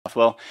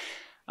Well,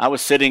 I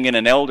was sitting in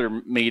an elder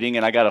meeting,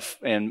 and I got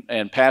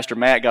and Pastor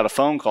Matt got a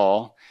phone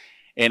call,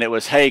 and it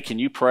was, "Hey, can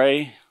you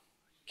pray?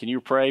 Can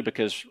you pray?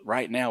 Because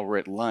right now we're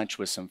at lunch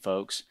with some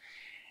folks,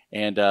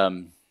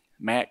 and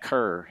Matt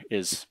Kerr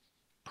is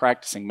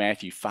practicing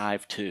Matthew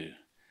 5:2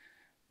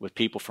 with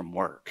people from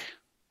work.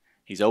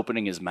 He's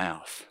opening his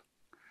mouth."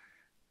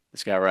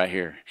 This guy right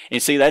here.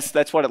 And see,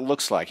 that's what it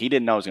looks like. He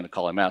didn't know I was going to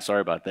call him out.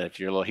 Sorry about that. If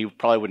you're a little, he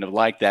probably wouldn't have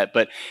liked that.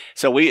 But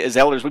so we, as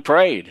elders, we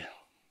prayed.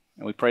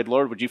 And we prayed,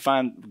 "Lord, would you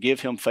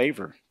give him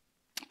favor?"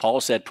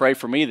 Paul said, "Pray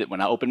for me that when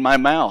I open my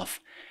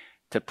mouth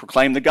to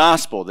proclaim the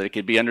gospel, that it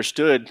could be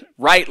understood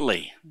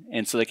rightly,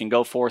 and so they can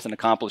go forth and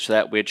accomplish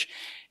that which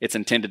it's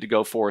intended to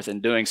go forth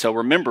in doing." So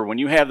remember, when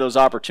you have those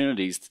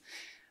opportunities,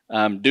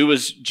 do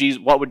as Jesus.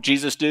 What would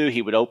Jesus do?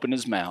 He would open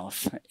his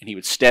mouth, and he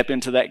would step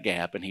into that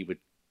gap, and he would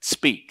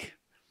speak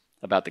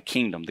about the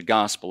kingdom, the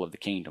gospel of the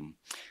kingdom.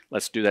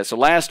 Let's do that. So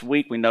last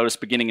week we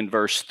noticed, beginning in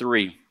verse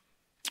 3,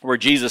 where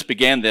Jesus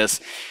began this,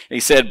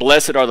 he said,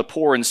 "Blessed are the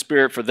poor in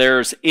spirit, for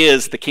theirs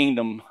is the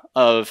kingdom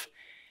of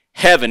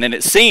heaven." And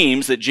it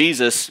seems that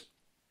Jesus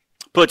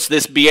puts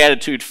this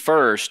beatitude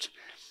first,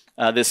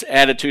 this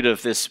attitude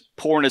of this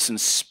poorness in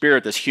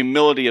spirit, this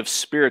humility of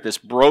spirit, this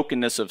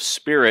brokenness of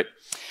spirit,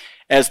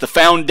 as the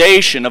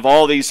foundation of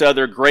all these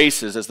other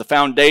graces, as the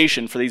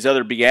foundation for these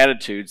other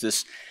beatitudes,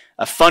 this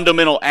a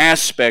fundamental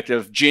aspect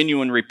of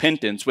genuine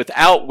repentance,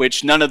 without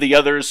which none of the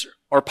others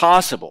are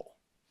possible.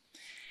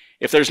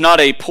 If there's not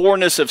a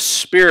poorness of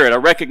spirit, a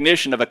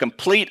recognition of a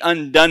complete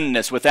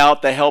undoneness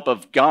without the help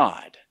of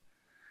God,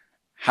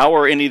 how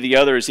are any of the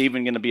others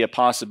even going to be a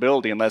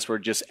possibility unless we're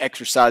just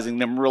exercising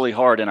them really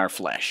hard in our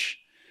flesh?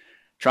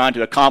 Trying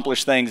to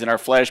accomplish things in our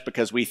flesh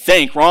because we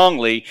think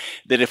wrongly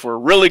that if we're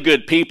really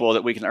good people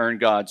that we can earn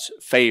God's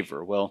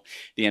favor. Well,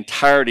 the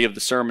entirety of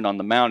the Sermon on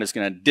the Mount is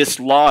going to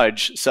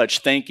dislodge such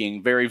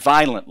thinking very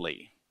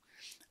violently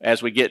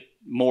as we get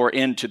more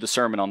into the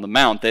Sermon on the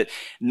Mount, that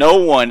no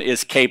one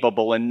is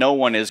capable and no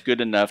one is good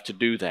enough to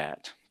do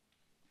that.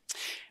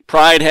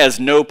 Pride has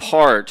no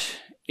part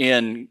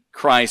in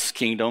Christ's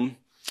kingdom,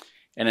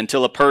 and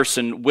until a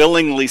person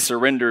willingly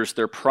surrenders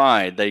their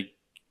pride, they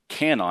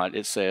cannot,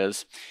 it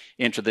says,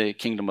 enter the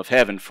kingdom of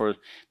heaven. For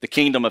the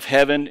kingdom of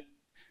heaven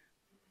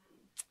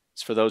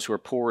is for those who are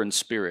poor in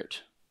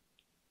spirit.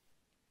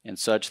 And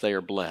such they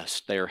are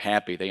blessed. They are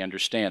happy. They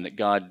understand that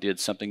God did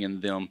something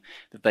in them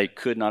that they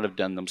could not have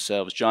done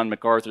themselves. John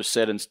MacArthur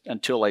said,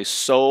 "Until a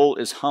soul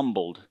is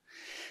humbled,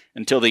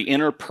 until the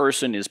inner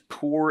person is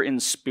poor in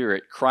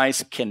spirit,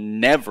 Christ can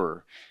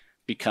never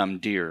become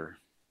dear,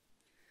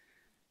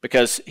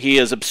 because he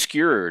is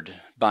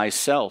obscured by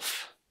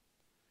self.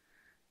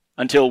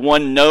 Until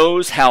one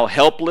knows how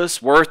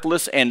helpless,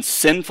 worthless, and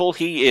sinful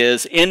he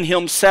is in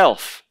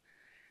himself,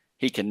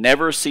 he can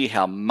never see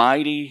how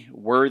mighty,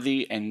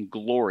 worthy, and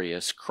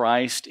glorious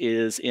Christ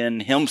is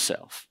in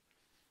himself.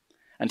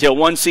 Until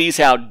one sees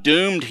how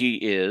doomed he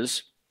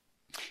is,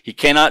 he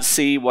cannot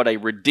see what a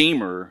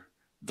Redeemer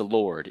the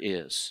Lord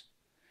is.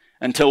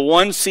 Until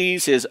one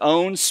sees his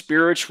own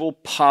spiritual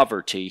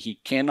poverty, he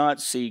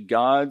cannot see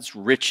God's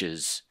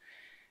riches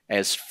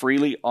as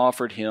freely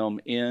offered him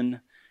in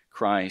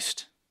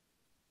Christ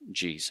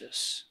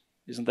Jesus."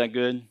 Isn't that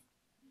good?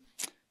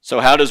 So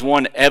how does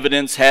one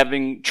evidence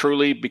having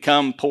truly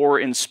become poor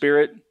in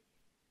spirit?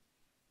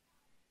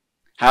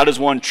 How does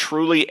one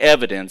truly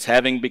evidence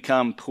having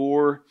become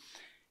poor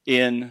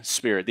in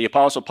spirit? The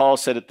Apostle Paul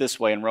said it this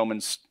way in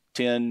Romans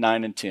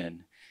 10:9 and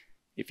 10.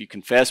 "If you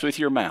confess with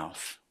your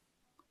mouth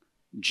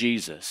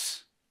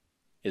Jesus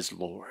is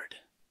Lord."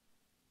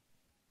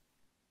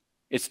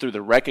 It's through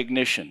the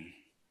recognition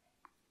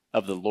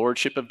of the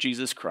lordship of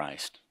Jesus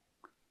Christ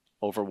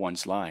over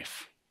one's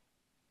life,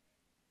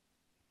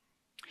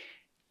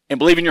 and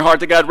believe in your heart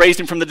that God raised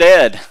him from the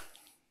dead,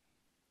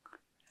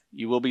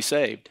 you will be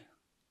saved.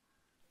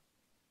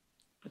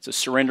 It's a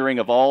surrendering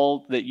of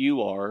all that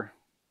you are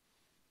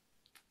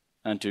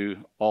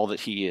unto all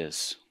that he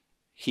is.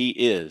 He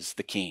is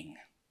the King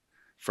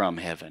from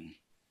heaven.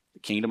 The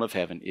kingdom of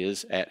heaven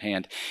is at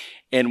hand.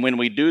 And when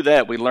we do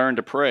that, we learn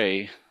to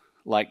pray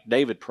like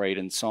David prayed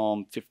in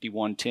Psalm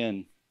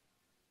 51:10.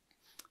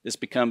 This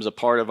becomes a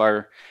part of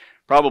our,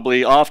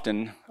 probably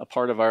often a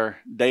part of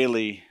our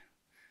daily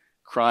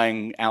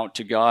crying out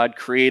to God,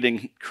 "Create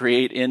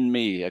in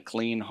me a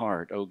clean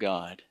heart, O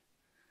God,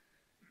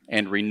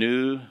 and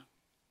renew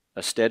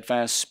a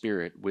steadfast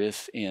spirit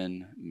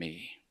within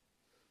me."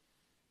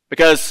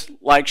 Because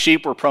like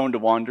sheep, we're prone to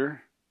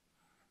wander.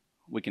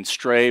 We can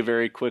stray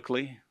very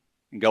quickly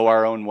and go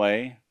our own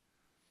way.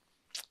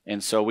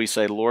 And so we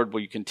say, "Lord,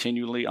 will you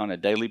continually, on a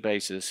daily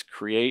basis,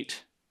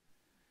 create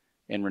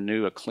and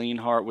renew a clean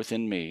heart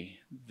within me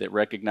that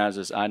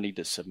recognizes I need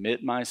to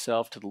submit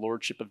myself to the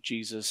lordship of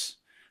Jesus,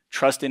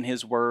 trust in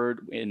his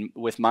word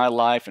with my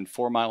life and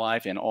for my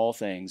life in all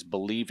things,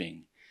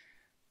 believing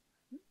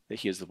that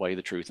he is the way,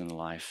 the truth, and the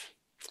life.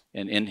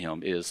 And in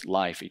him is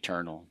life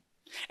eternal.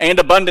 And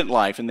abundant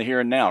life in the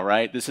here and now,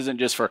 right? This isn't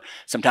just for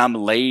sometime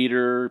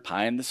later,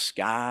 pie in the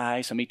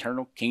sky, some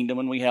eternal kingdom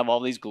when we have all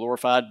these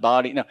glorified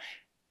bodies. No,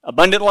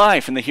 abundant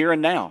life in the here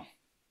and now.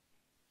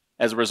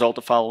 as a result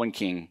of following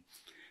King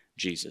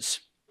Jesus.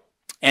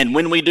 And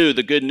when we do,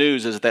 the good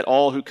news is that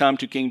all who come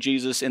to King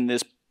Jesus in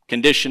this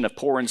condition of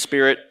poor in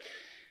spirit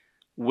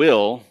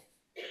will,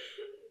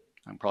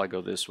 I'll probably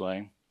go this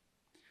way,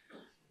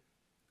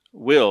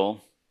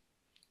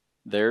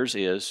 theirs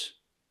is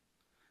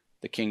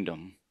the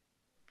kingdom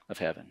of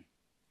heaven.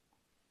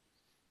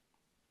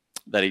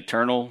 That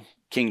eternal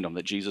kingdom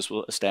that Jesus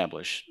will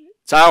establish.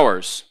 It's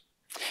ours.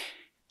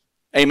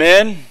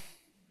 Amen?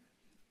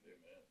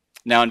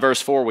 Now in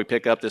verse 4 we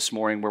pick up this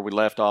morning where we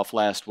left off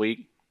last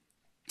week.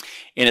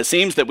 And it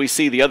seems that we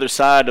see the other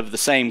side of the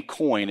same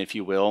coin, if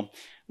you will,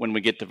 when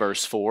we get to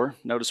verse 4.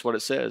 Notice what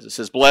it says. It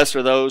says, "Blessed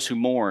are those who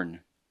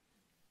mourn,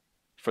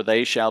 for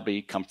they shall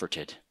be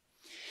comforted."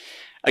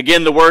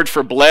 Again, the word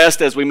for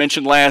blessed, as we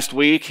mentioned last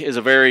week, is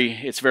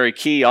it's very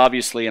key,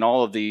 obviously, in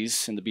all of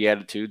these, in the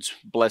Beatitudes.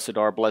 Blessed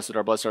are, blessed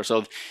are, blessed are.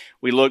 So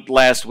we looked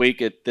last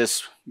week at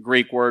this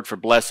Greek word for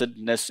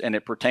blessedness, and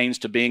it pertains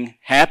to being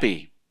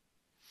happy,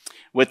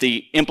 with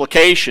the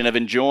implication of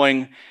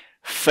enjoying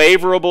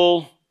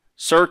favorable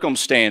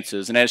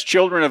circumstances. And as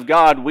children of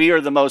God, we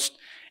are the most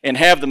and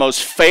have the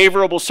most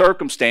favorable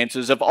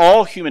circumstances of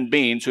all human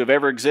beings who have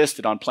ever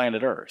existed on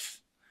planet Earth,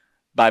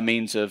 by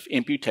means of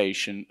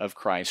imputation of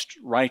Christ's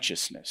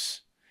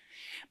righteousness,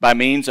 by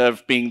means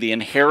of being the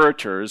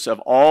inheritors of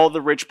all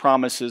the rich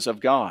promises of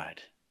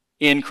God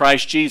in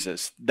Christ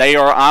Jesus. They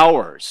are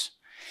ours.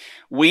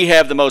 We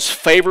have the most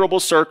favorable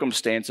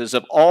circumstances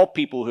of all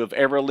people who have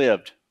ever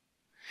lived.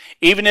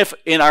 Even if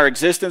in our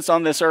existence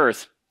on this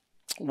earth,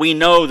 we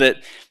know that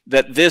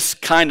this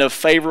kind of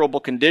favorable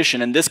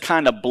condition and this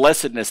kind of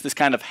blessedness, this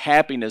kind of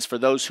happiness for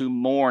those who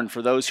mourn,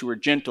 for those who are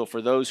gentle,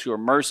 for those who are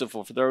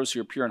merciful, for those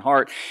who are pure in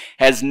heart,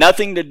 has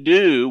nothing to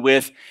do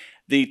with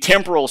the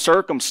temporal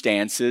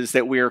circumstances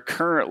that we are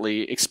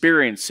currently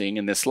experiencing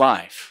in this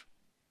life.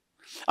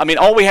 I mean,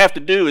 all we have to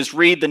do is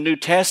read the New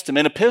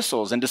Testament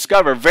epistles and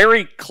discover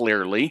very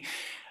clearly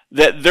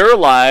that their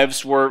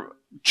lives were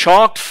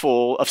chock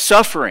full of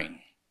suffering.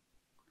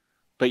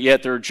 But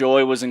yet their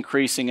joy was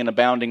increasing and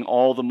abounding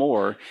all the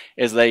more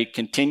as they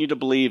continued to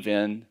believe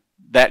in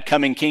that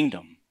coming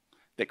kingdom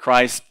that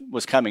Christ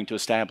was coming to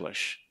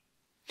establish.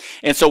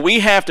 And so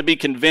we have to be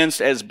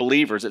convinced as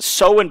believers. It's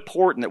so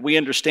important that we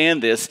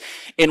understand this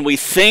and we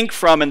think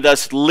from and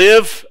thus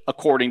live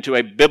according to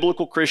a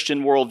biblical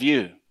Christian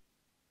worldview.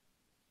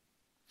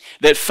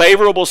 That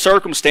favorable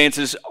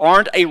circumstances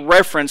aren't a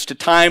reference to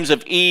times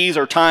of ease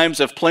or times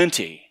of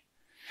plenty.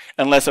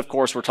 Unless, of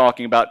course, we're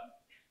talking about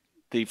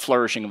the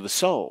flourishing of the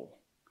soul.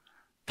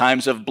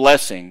 Times of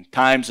blessing,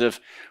 times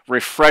of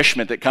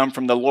refreshment that come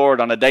from the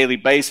Lord on a daily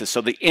basis. So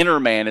the inner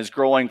man is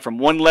growing from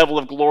one level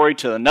of glory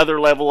to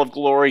another level of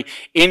glory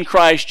in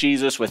Christ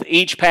Jesus with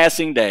each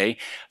passing day,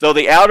 though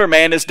the outer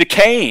man is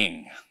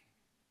decaying.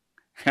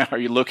 Are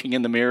you looking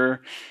in the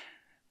mirror?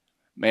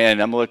 Man,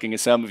 I'm looking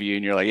at some of you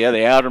and you're like, yeah,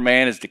 the outer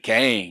man is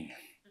decaying.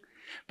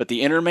 But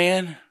the inner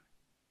man,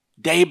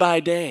 day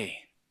by day,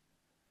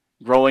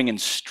 growing in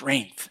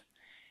strength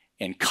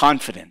and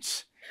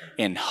confidence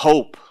and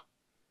hope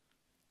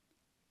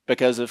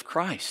because of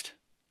Christ.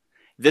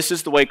 This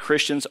is the way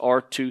Christians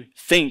are to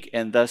think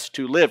and thus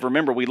to live.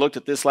 Remember, we looked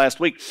at this last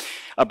week.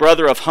 A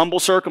brother of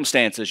humble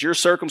circumstances. Your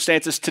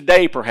circumstances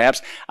today,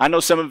 perhaps. I know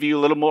some of you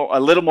a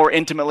little more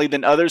intimately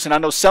than others, and I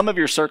know some of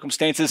your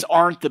circumstances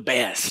aren't the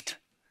best.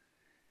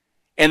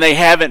 And they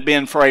haven't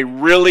been for a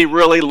really,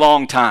 really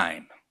long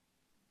time.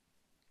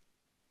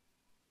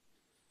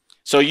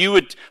 So you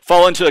would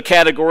fall into a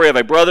category of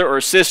a brother or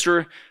a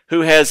sister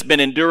who has been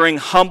enduring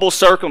humble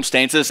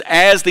circumstances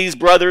as these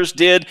brothers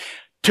did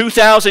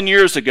 2,000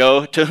 years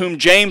ago, to whom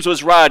James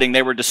was writing.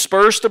 They were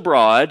dispersed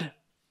abroad.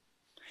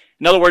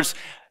 In other words,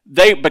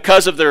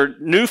 because of their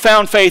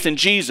newfound faith in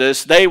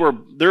Jesus,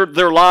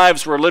 their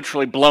lives were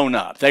literally blown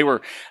up. They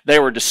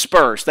were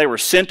dispersed. They were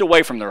sent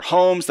away from their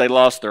homes. They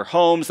lost their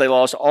homes. They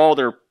lost all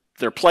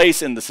their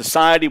place in the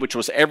society, which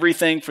was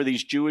everything for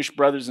these Jewish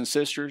brothers and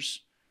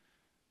sisters.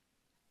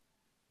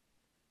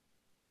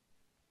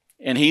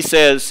 And he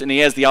says, and he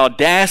has the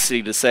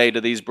audacity to say to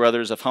these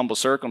brothers of humble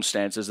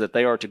circumstances that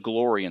they are to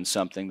glory in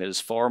something that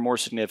is far more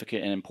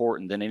significant and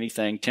important than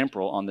anything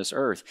temporal on this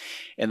earth.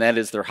 And that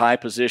is their high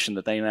position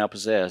that they now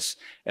possess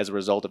as a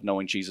result of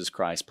knowing Jesus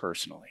Christ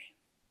personally.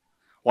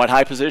 What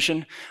high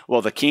position?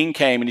 Well, the king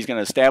came and he's going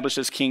to establish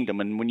his kingdom.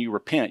 And when you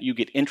repent, you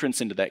get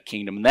entrance into that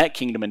kingdom. And that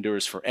kingdom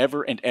endures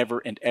forever and ever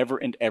and ever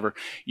and ever.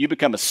 You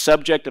become a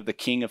subject of the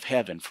King of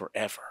heaven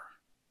forever.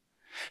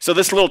 So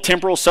this little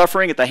temporal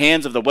suffering at the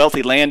hands of the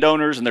wealthy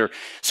landowners, and they're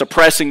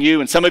suppressing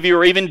you, and some of you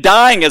are even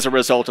dying as a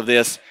result of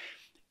this.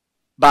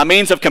 By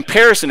means of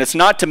comparison, it's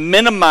not to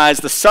minimize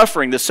the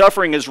suffering. The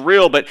suffering is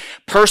real, but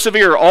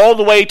persevere all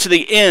the way to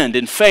the end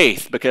in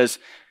faith, because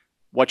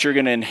what you're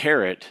going to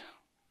inherit,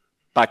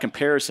 by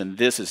comparison,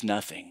 this is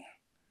nothing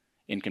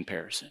in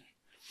comparison.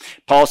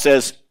 Paul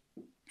says,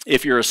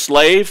 if you're a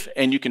slave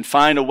and you can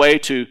find a way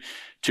to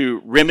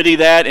remedy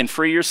that and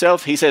free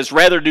yourself, he says,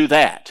 rather do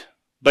that.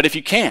 But if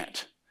you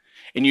can't,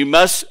 and you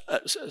must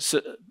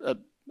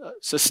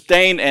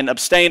sustain and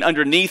abstain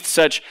underneath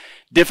such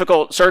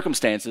difficult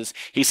circumstances,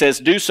 he says,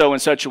 do so in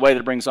such a way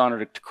that brings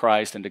honor to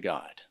Christ and to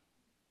God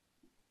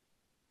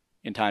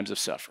in times of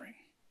suffering.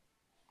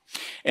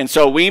 And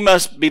so we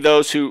must be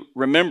those who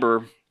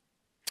remember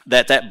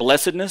that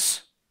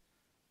blessedness,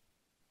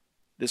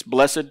 this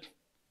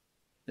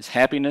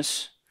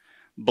happiness,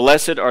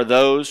 blessed are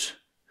those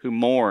who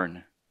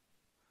mourn.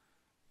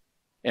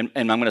 And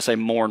I'm going to say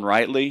mourn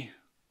rightly.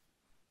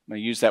 I'm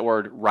going to use that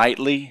word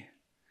rightly.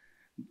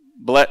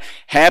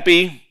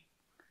 Happy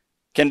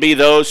can be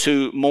those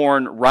who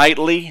mourn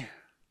rightly.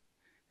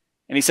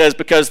 And he says,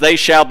 because they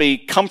shall be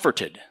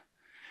comforted.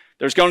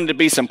 There's going to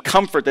be some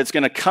comfort that's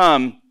going to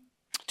come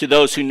to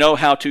those who know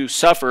how to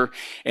suffer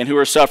and who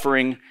are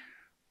suffering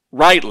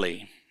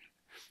rightly.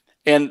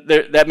 And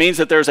that means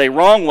that there's a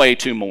wrong way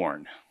to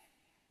mourn.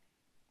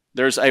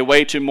 There's a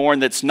way to mourn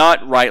that's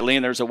not rightly,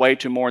 and there's a way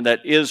to mourn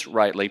that is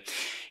rightly.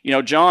 You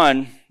know,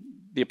 John,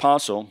 the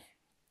apostle,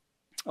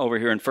 over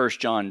here in 1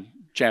 John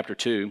chapter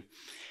 2,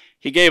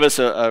 he gave us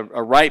a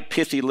right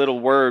pithy little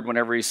word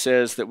whenever he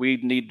says that we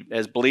need,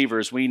 as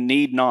believers, we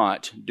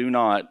do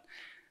not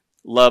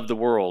love the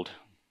world.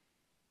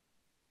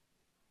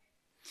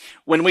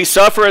 When we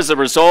suffer as a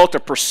result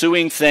of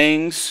pursuing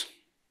things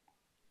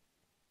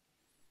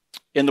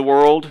in the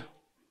world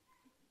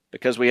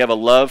because we have a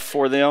love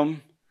for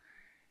them,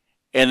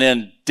 and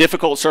then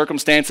difficult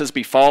circumstances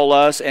befall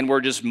us, and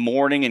we're just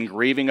mourning and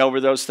grieving over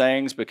those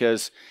things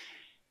because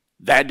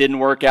that didn't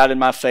work out in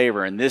my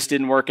favor, and this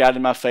didn't work out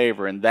in my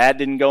favor, and that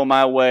didn't go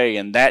my way,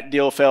 and that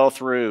deal fell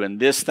through, and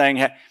this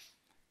thing...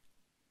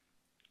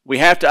 We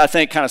have to, I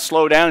think, kind of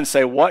slow down and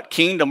say, what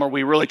kingdom are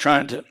we really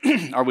trying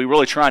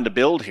to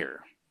build here?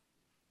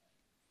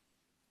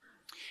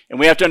 And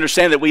we have to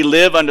understand that we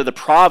live under the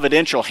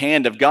providential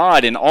hand of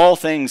God in all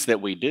things that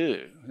we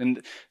do.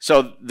 And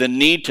so the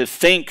need to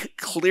think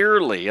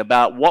clearly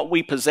about what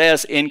we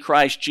possess in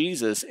Christ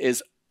Jesus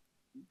is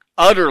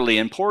utterly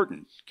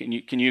important. Can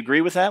you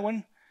agree with that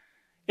one?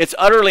 It's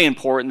utterly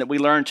important that we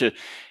learn to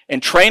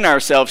and train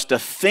ourselves to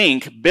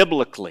think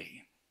biblically.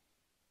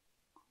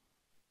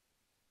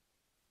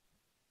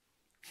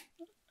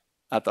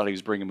 I thought he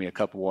was bringing me a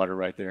cup of water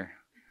right there.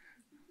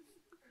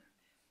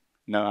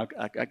 No,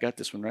 I got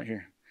this one right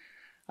here.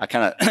 I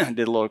kind of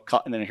did a little,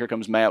 and then here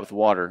comes Matt with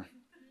water.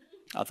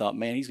 I thought,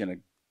 man, he's going to,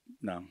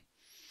 no.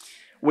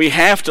 We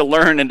have to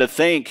learn and to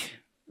think,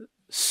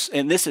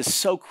 and this is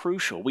so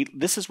crucial.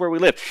 This is where we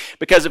live.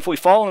 Because if we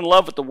fall in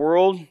love with the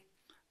world,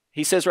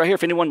 he says right here,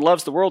 if anyone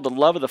loves the world, the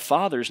love of the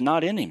Father is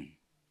not in him.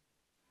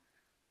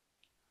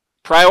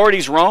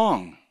 Priority's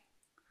wrong.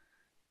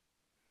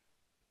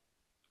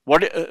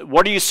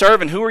 What are you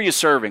serving? Who are you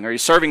serving? Are you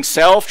serving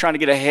self, trying to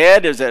get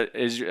ahead as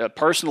a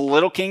personal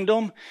little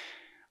kingdom?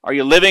 Are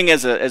you living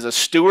as a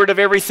steward of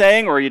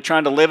everything, or are you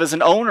trying to live as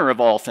an owner of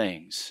all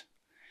things?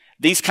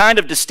 These kind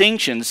of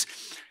distinctions,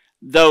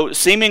 though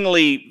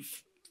seemingly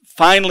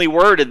finely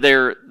worded,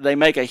 they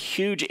make a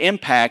huge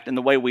impact in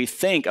the way we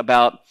think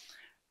about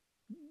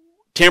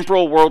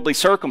temporal worldly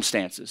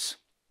circumstances.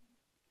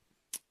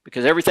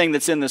 Because everything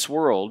that's in this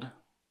world,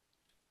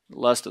 the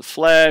lust of the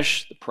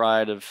flesh,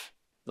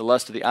 the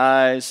lust of the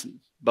eyes,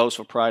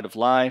 boastful pride of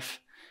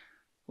life.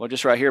 Well,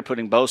 just right here,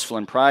 putting boastful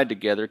and pride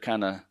together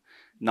kind of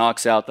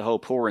knocks out the whole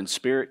poor in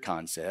spirit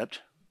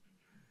concept.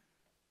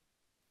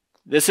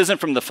 This isn't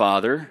from the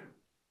Father.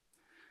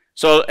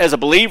 So as a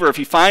believer, if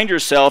you find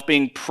yourself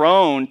being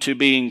prone to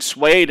being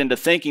swayed into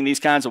thinking these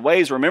kinds of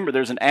ways, remember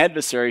there's an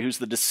adversary who's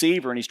the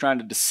deceiver, and he's trying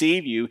to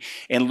deceive you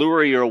and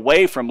lure you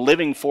away from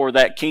living for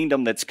that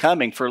kingdom that's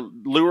coming,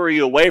 lure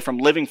you away from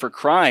living for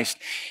Christ.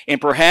 And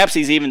perhaps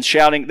he's even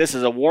shouting, this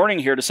is a warning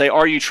here to say,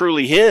 are you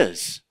truly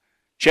his?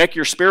 Check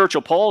your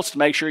spiritual pulse to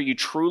make sure you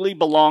truly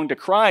belong to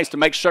Christ, to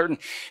make certain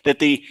that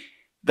the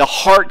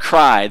heart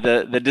cry,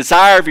 the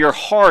desire of your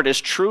heart is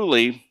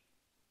truly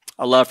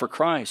a love for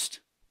Christ.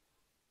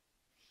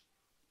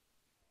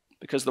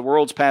 Because the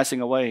world's passing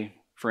away,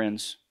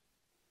 friends.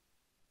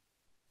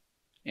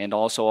 And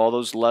also all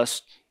those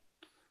lusts,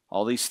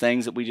 all these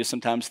things that we just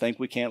sometimes think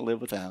we can't live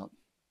without.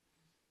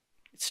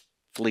 It's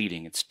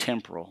fleeting. It's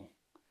temporal.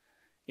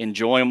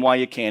 Enjoy them while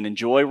you can.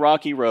 Enjoy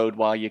Rocky Road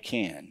while you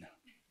can.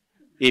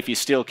 If you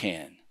still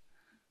can.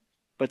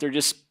 But they're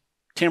just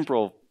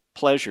temporal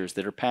pleasures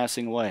that are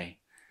passing away.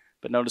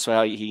 But notice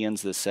how he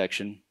ends this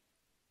section.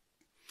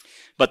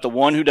 But the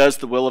one who does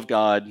the will of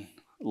God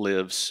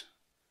lives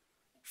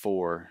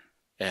forever.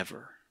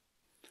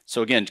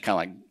 So again, kind of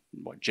like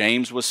what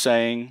James was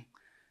saying,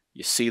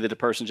 you see that a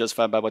person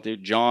justified by what they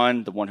do.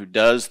 John, the one who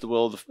does the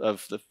will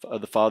of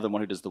the Father, the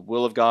one who does the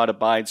will of God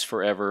abides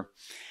forever.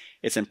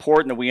 It's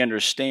important that we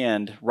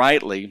understand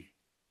rightly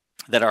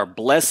that our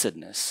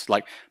blessedness,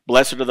 like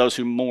blessed are those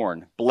who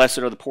mourn, blessed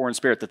are the poor in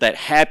spirit, that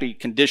happy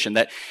condition,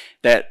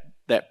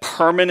 that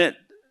permanent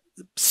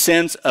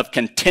sense of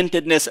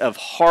contentedness of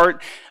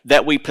heart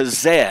that we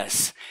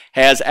possess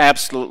has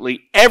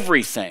absolutely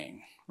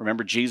everything.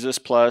 Remember, Jesus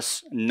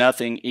plus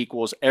nothing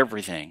equals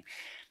everything.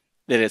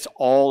 That it's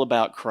all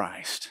about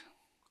Christ.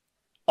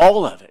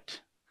 All of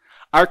it.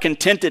 Our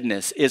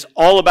contentedness is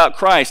all about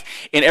Christ.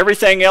 In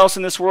everything else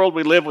in this world,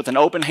 we live with an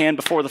open hand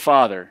before the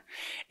Father.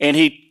 And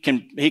He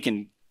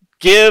can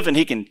give and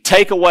He can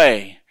take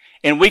away.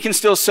 And we can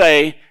still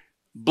say,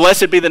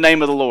 blessed be the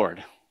name of the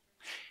Lord.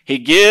 He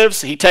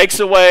gives, He takes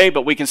away,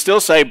 but we can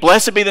still say,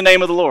 blessed be the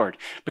name of the Lord.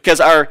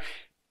 Because our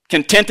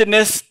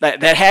contentedness,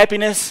 that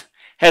happiness,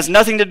 has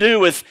nothing to do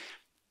with,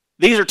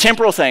 these are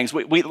temporal things.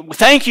 We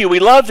thank you, we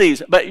love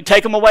these, but you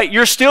take them away.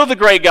 You're still the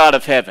great God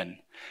of heaven.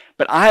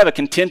 But I have a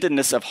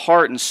contentedness of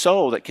heart and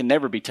soul that can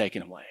never be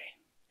taken away,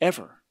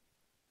 ever.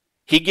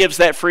 He gives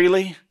that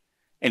freely,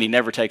 and He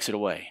never takes it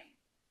away.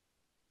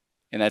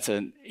 And that's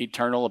an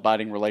eternal,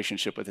 abiding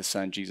relationship with His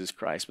Son, Jesus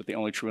Christ, with the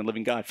only true and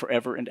living God,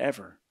 forever and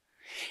ever.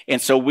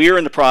 And so we're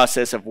in the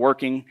process of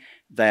working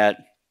that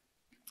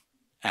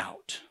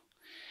out.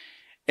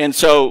 And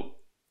so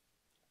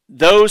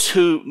those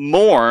who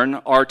mourn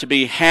are to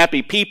be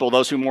happy people.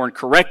 Those who mourn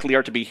correctly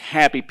are to be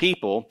happy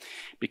people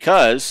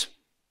because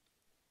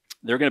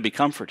they're going to be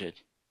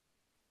comforted.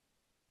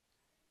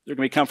 They're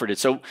going to be comforted.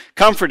 So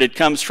comforted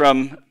comes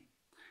from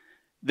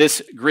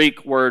this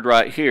Greek word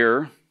right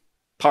here,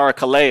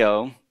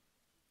 parakaleo,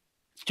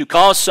 to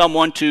cause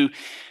someone to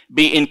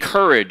be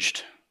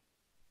encouraged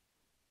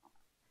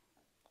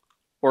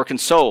or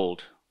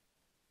consoled.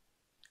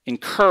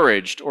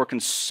 Encouraged or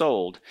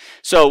consoled.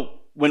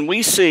 So when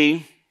we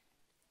see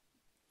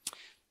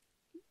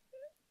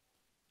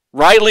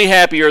rightly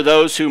happy are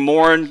those who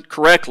mourn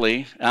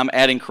correctly, I'm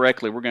adding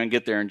correctly, we're going to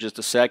get there in just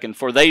a second,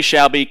 for they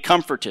shall be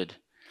comforted.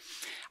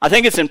 I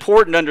think it's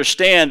important to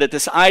understand that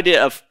this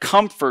idea of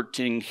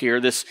comforting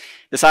here, this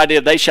idea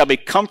of they shall be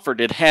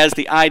comforted, has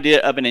the idea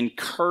of an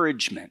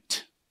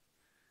encouragement.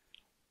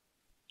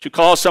 To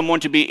cause someone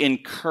to be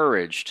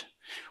encouraged.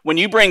 When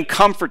you bring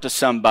comfort to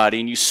somebody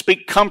and you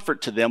speak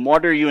comfort to them,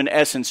 what are you in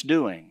essence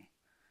doing?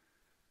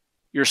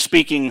 You're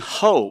speaking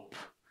hope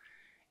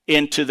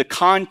into the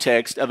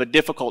context of a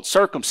difficult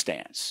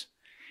circumstance.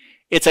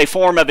 It's a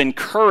form of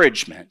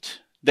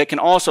encouragement that can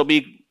also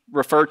be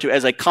referred to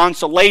as a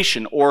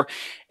consolation, or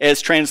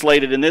as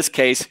translated in this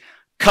case,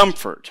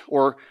 comfort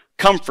or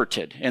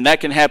comforted. And that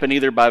can happen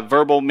either by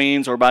verbal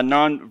means or by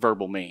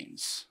non-verbal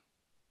means.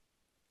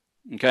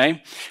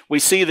 Okay? We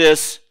see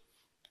this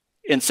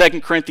in 2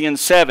 Corinthians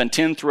 7,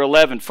 10 through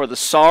 11. For the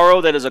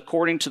sorrow that is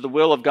according to the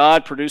will of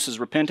God produces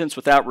repentance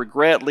without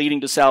regret, leading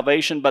to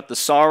salvation, but the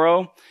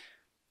sorrow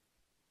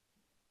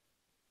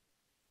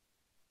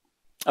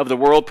of the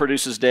world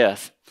produces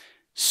death.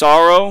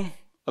 Sorrow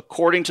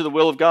according to the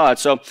will of God.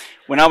 So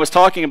when I was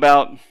talking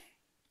about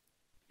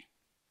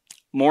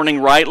mourning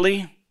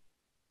rightly,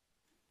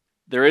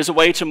 there is a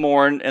way to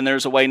mourn and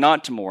there's a way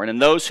not to mourn.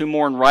 And those who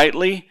mourn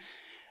rightly,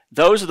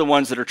 those are the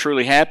ones that are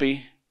truly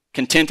happy,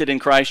 contented in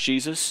Christ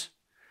Jesus,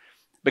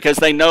 because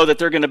they know that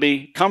they're going to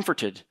be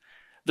comforted.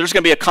 There's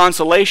going to be a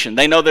consolation.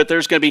 They know that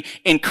there's going to be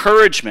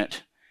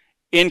encouragement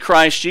in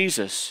Christ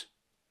Jesus.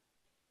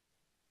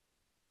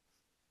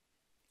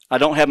 I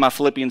don't have my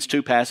Philippians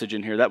 2 passage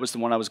in here. That was the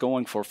one I was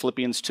going for,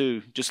 Philippians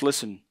 2. Just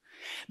listen.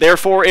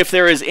 Therefore, if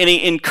there is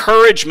any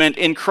encouragement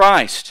in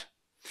Christ,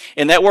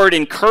 and that word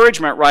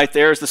encouragement right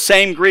there is the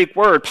same Greek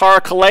word,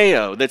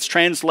 parakaleo, that's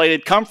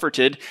translated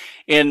comforted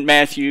in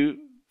Matthew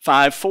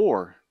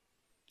 5:4.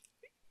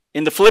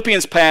 In the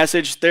Philippians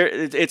passage,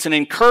 it's an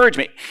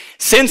encouragement.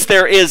 Since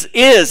there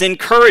is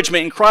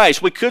encouragement in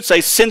Christ, we could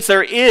say since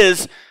there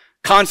is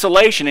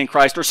consolation in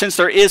Christ, or since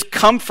there is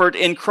comfort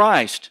in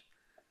Christ.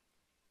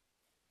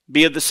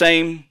 Be of the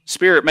same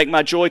spirit, make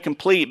my joy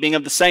complete, being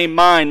of the same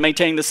mind,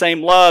 maintaining the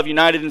same love,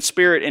 united in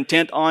spirit,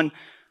 intent on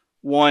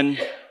one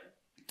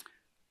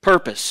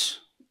purpose.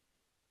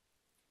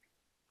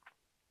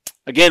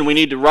 Again, we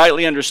need to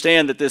rightly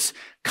understand that this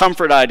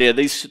comfort idea,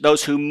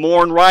 those who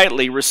mourn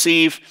rightly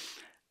receive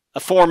a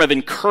form of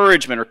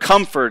encouragement or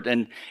comfort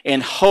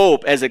and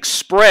hope as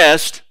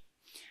expressed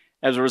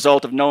as a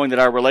result of knowing that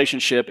our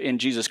relationship in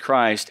Jesus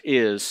Christ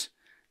is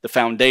the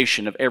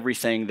foundation of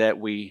everything that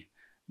we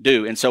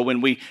do. And so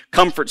when we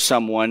comfort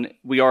someone,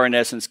 we are in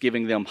essence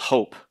giving them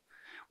hope.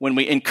 When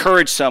we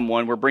encourage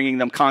someone, we're bringing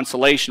them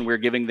consolation, we're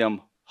giving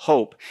them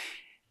hope.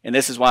 And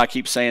this is why I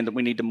keep saying that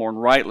we need to mourn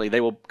rightly.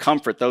 They will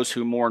comfort. Those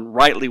who mourn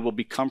rightly will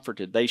be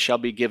comforted. They shall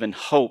be given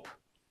hope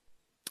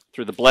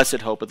through the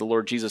blessed hope of the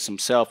Lord Jesus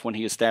Himself when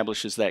He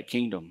establishes that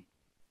kingdom.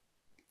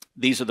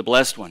 These are the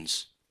blessed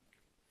ones.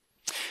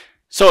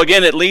 So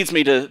again, it leads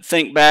me to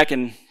think back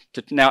and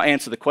to now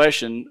answer the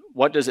question,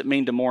 what does it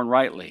mean to mourn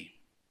rightly?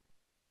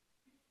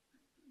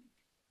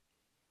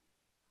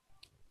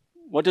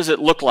 What does it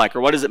look like, or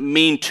what does it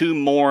mean to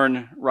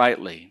mourn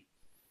rightly?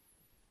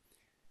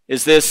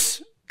 Is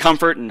this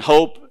comfort and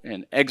hope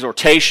and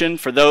exhortation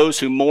for those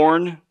who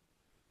mourn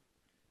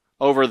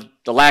over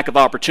the lack of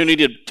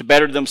opportunity to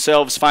better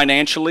themselves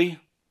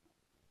financially,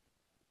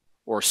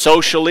 or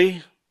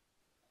socially,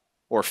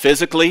 or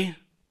physically?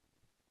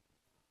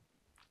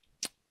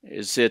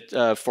 Is it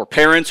for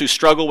parents who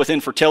struggle with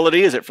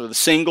infertility? Is it for the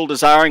single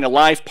desiring a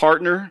life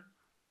partner?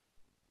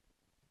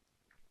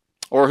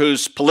 Or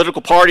whose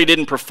political party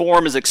didn't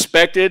perform as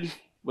expected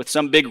with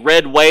some big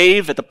red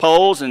wave at the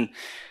polls, and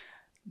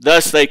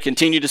Thus they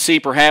continue to see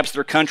perhaps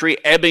their country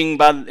ebbing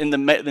in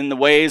the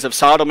ways of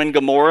Sodom and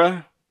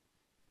Gomorrah.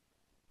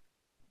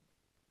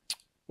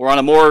 Or on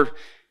a more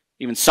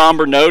even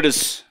somber note,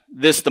 is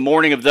this the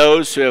mourning of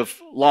those who have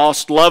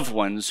lost loved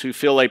ones, who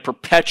feel a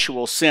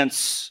perpetual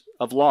sense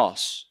of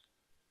loss?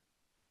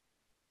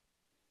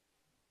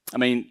 I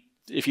mean,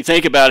 if you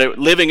think about it,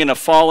 living in a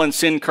fallen,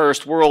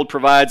 sin-cursed world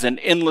provides an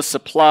endless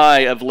supply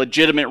of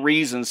legitimate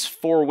reasons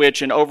for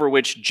which and over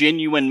which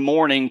genuine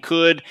mourning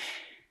could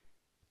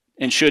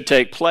and should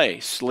take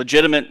place.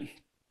 Legitimate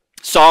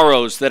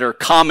sorrows that are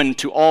common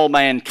to all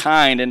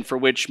mankind and for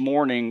which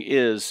mourning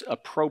is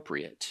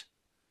appropriate.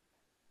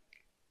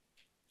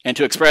 And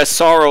to express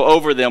sorrow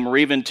over them or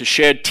even to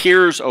shed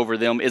tears over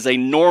them is a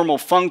normal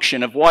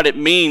function of what it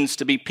means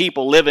to be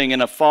people living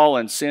in a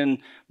fallen,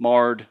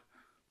 sin-marred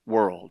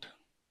world.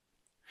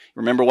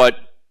 Remember what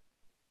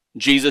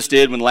Jesus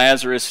did when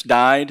Lazarus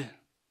died?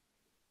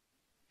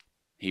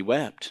 He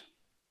wept.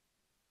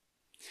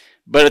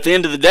 But at the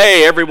end of the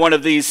day, every one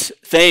of these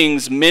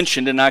things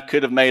mentioned, and I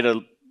could have made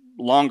a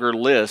longer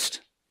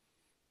list,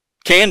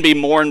 can be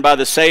mourned by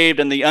the saved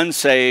and the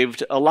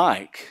unsaved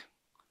alike.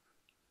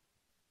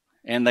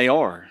 And they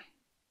are.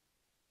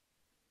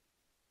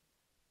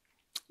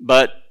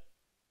 But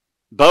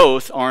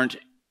both aren't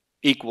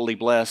equally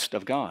blessed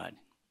of God.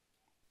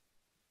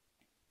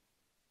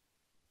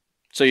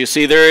 So you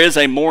see, there is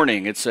a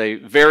mourning. It's a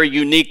very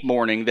unique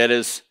mourning that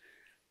is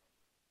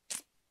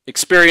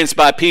experienced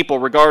by people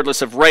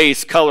regardless of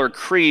race, color,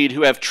 creed,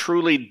 who have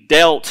truly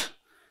dealt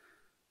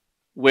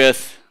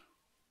with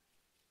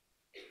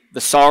the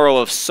sorrow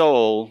of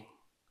soul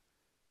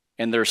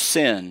and their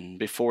sin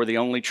before the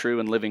only true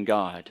and living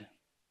God.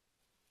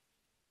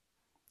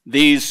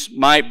 These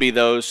might be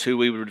those who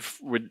we would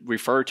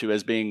refer to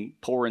as being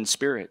poor in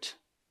spirit.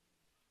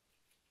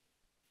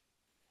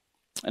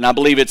 And I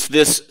believe it's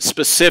this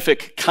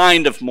specific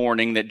kind of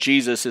mourning that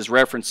Jesus is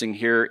referencing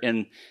here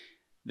in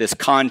this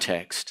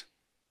context.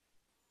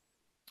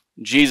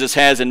 Jesus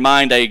has in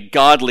mind a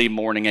godly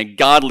mourning, a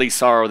godly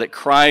sorrow that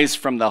cries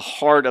from the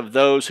heart of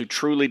those who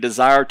truly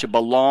desire to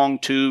belong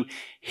to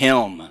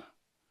Him.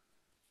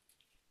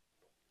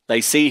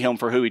 They see Him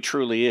for who He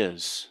truly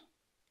is.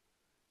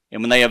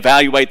 And when they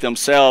evaluate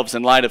themselves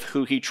in light of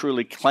who He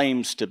truly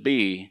claims to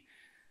be,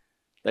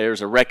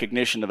 there's a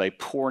recognition of a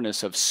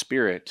poorness of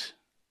spirit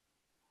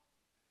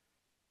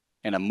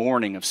and a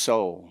mourning of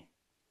soul.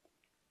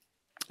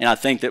 And I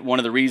think that one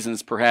of the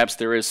reasons perhaps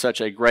there is such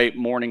a great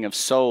mourning of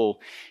soul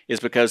is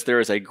because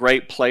there is a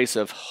great place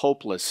of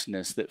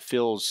hopelessness that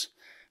fills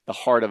the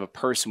heart of a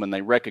person when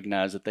they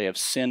recognize that they have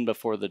sinned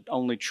before the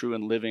only true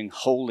and living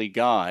holy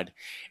God,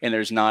 and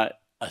there's not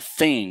a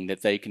thing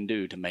that they can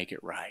do to make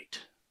it right.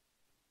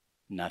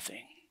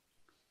 Nothing.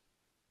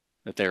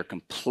 That they are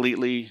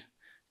completely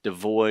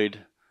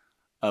devoid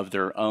of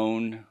their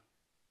own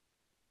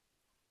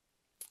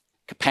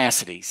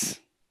capacities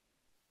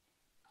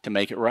to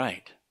make it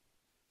right.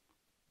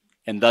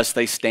 And thus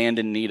they stand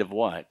in need of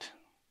what?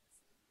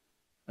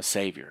 A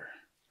Savior.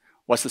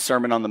 What's the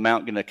Sermon on the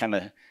Mount going to kind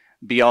of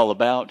be all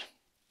about?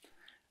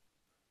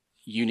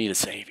 You need a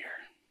Savior.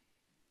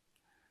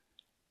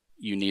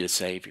 You need a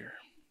Savior.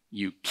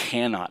 You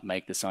cannot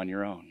make this on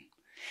your own.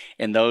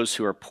 And those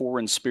who are poor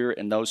in spirit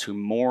and those who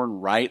mourn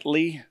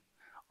rightly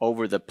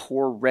over the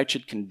poor,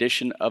 wretched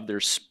condition of their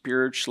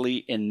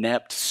spiritually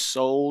inept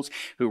souls,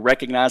 who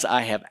recognize,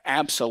 I have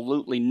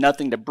absolutely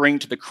nothing to bring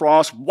to the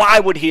cross.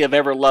 Why would He have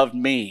ever loved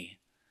me?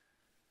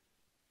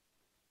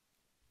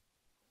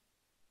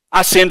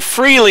 I sinned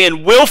freely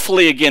and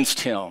willfully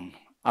against Him.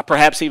 I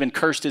perhaps even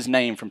cursed His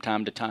name from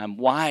time to time.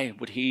 Why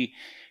would He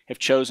have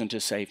chosen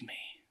to save me?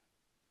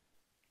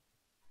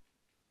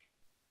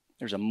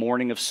 There's a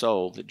mourning of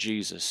soul that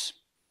Jesus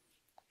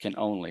can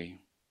only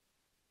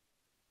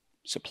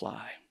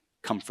supply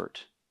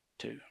comfort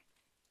to,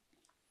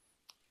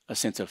 a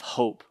sense of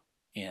hope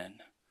in,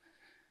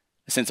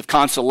 a sense of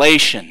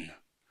consolation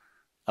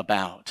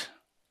about.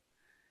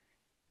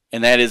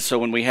 And that is so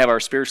when we have our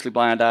spiritually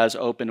blind eyes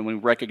open and we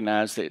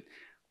recognize that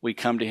we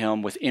come to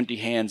Him with empty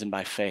hands and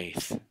by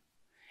faith,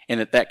 and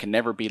that can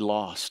never be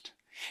lost,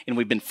 and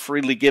we've been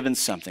freely given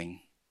something,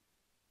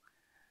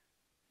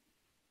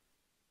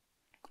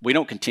 we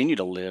don't continue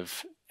to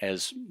live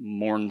as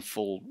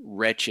mournful,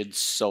 wretched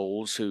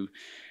souls who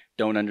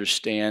don't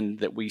understand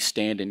that we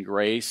stand in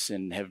grace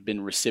and have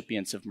been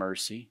recipients of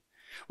mercy.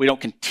 We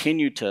don't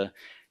continue to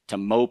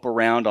mope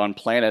around on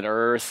planet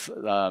Earth,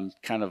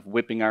 kind of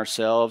whipping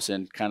ourselves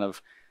and kind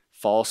of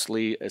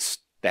falsely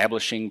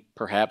establishing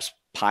perhaps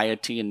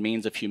piety and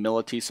means of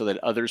humility so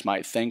that others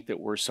might think that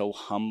we're so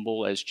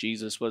humble as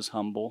Jesus was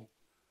humble.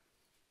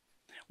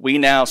 We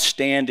now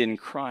stand in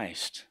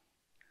Christ.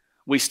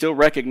 We still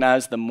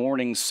recognize the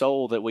mourning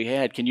soul that we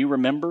had. Can you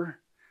remember?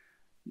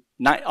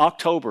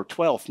 October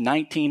 12th,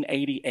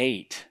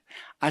 1988.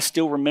 I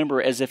still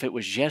remember as if it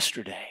was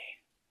yesterday.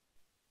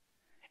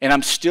 And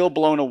I'm still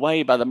blown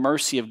away by the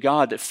mercy of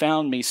God that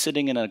found me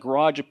sitting in a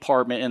garage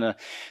apartment,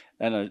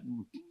 in a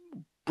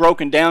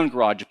broken down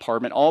garage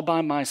apartment all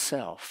by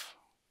myself,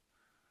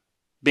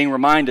 being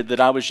reminded that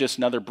I was just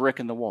another brick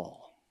in the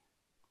wall.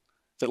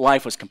 that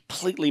life was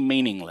completely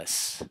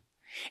meaningless.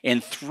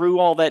 And through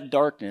all that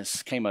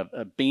darkness came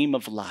a beam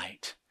of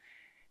light.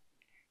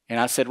 And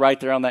I said right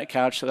there on that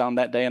couch on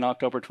that day on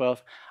October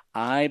 12th,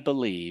 I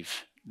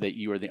believe that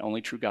you are the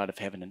only true God of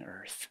heaven and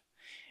earth.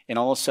 And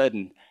all of a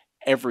sudden,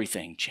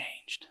 everything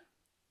changed.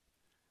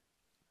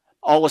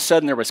 All of a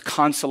sudden, there was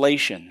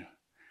consolation.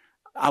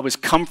 I was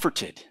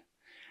comforted.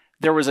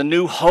 There was a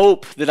new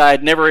hope that I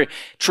had never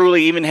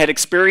truly even had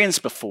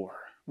experienced before.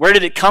 Where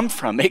did it come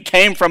from? It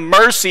came from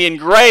mercy and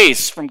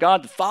grace from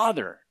God the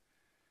Father.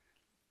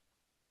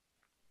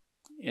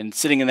 And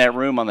sitting in that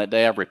room on that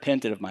day, I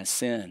repented of my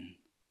sin.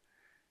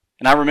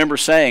 And I remember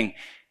saying,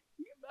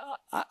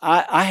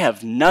 I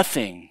have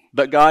nothing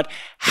but God.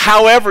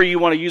 However you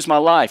want to use my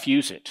life,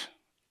 use it.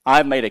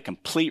 I've made a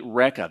complete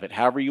wreck of it.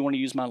 However you want to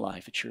use my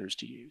life, it's yours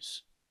to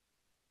use.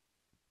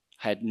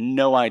 I had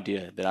no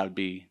idea that I would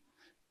be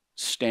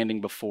standing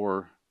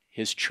before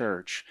His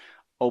church,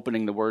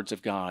 opening the words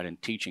of God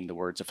and teaching the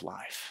words of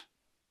life.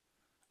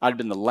 I'd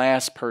been the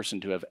last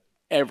person to have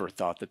ever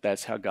thought that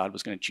that's how God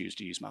was going to choose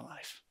to use my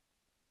life.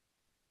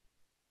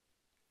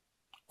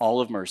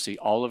 All of mercy,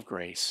 all of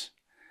grace,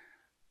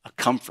 a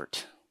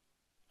comfort,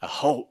 a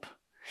hope.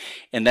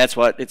 And that's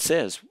what it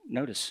says.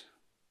 Notice.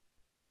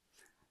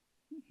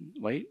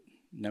 Wait,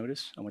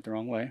 notice. I went the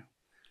wrong way.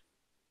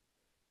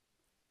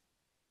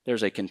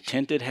 There's a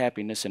contented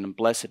happiness and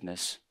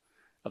blessedness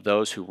of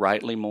those who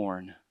rightly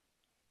mourn.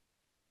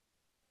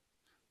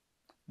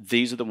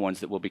 These are the ones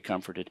that will be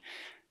comforted.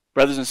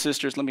 Brothers and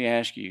sisters, let me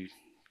ask you,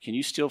 can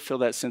you still feel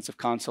that sense of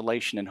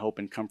consolation and hope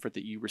and comfort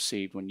that you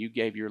received when you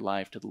gave your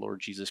life to the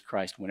Lord Jesus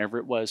Christ, whenever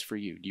it was for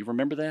you? Do you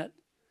remember that?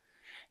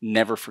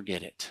 Never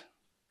forget it.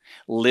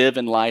 Live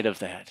in light of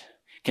that.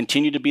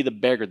 Continue to be the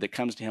beggar that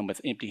comes to Him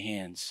with empty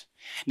hands.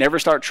 Never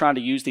start trying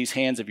to use these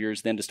hands of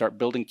yours then to start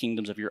building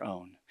kingdoms of your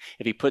own.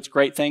 If He puts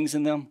great things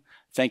in them,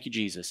 thank you,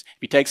 Jesus.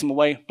 If He takes them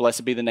away,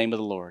 blessed be the name of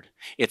the Lord.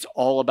 It's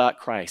all about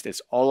Christ.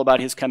 It's all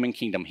about His coming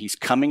kingdom. He's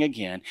coming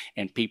again,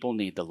 and people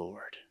need the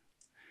Lord.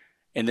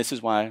 And this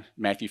is why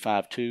Matthew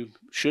 5:2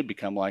 should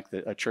become like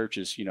a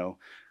church's,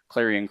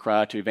 clarion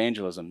cry to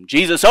evangelism.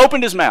 Jesus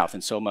opened His mouth,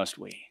 and so must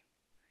we.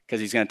 Because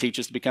He's going to teach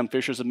us to become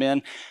fishers of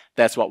men.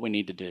 That's what we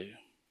need to do.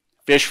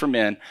 Fish for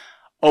men,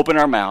 open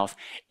our mouth,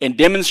 and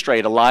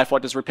demonstrate a life.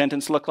 What does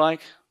repentance look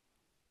like?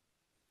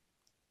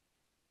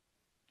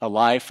 A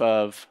life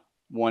of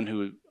one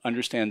who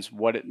understands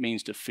what it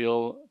means to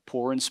feel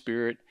poor in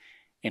spirit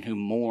and who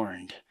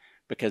mourned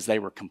because they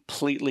were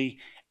completely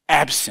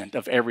absent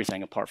of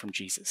everything apart from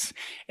Jesus.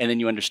 And then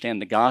you understand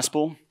the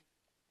gospel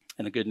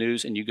and the good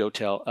news, and you go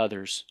tell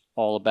others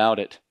all about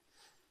it.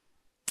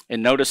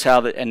 And notice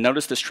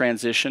this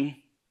transition.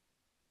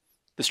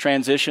 This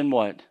transition,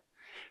 what?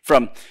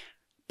 From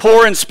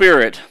poor in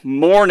spirit,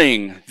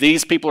 mourning,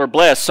 these people are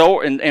blessed.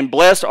 So and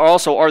blessed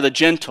also are the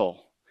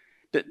gentle.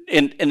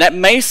 And that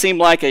may seem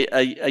like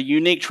a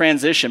unique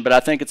transition, but I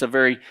think it's a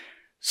very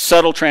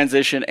subtle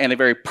transition and a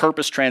very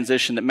purpose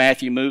transition that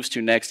Matthew moves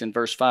to next in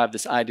verse 5,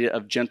 this idea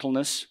of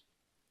gentleness.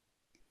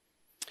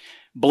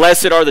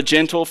 Blessed are the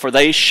gentle, for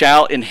they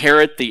shall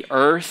inherit the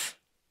earth.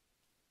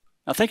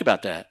 Now think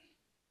about that.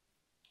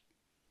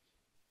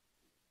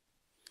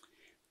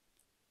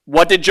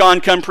 What did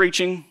John come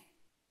preaching?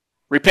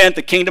 Repent,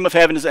 the kingdom of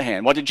heaven is at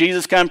hand. What did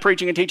Jesus come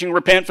preaching and teaching?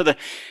 Repent, for the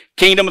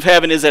kingdom of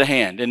heaven is at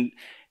hand. And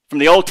from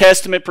the Old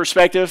Testament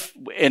perspective,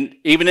 and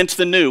even into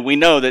the New, we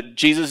know that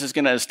Jesus is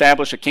going to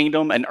establish a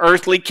kingdom, an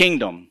earthly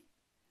kingdom,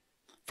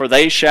 for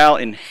they shall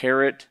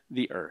inherit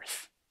the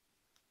earth.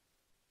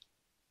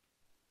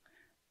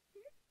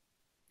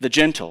 The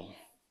gentle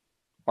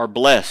are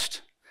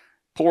blessed,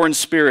 poor in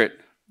spirit,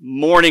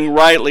 mourning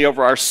rightly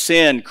over our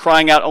sin,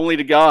 crying out only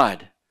to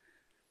God.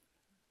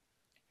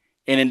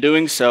 And in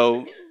doing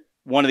so,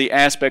 one of the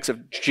aspects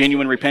of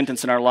genuine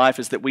repentance in our life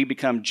is that we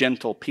become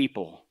gentle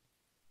people.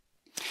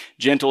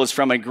 Gentle is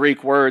from a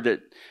Greek word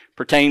that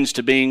pertains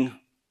to being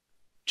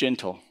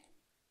gentle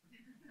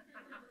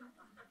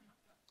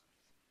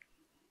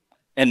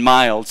and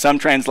mild. Some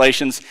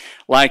translations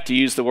like to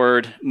use the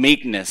word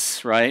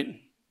meekness, right?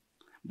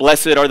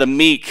 Blessed are the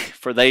meek,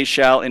 for they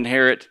shall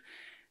inherit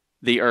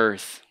the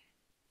earth.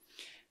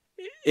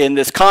 In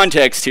this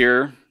context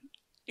here,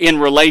 in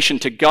relation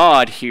to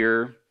God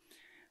here,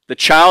 the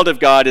child of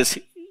God is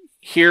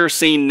here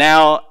seen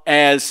now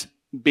as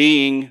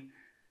being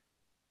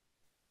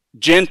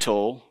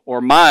gentle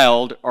or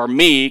mild or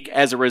meek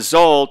as a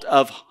result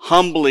of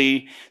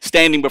humbly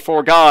standing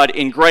before God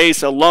in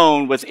grace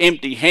alone with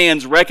empty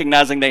hands,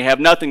 recognizing they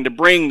have nothing to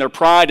bring. Their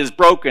pride is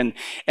broken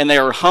and they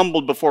are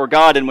humbled before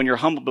God. And when you're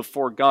humbled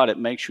before God, it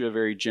makes you a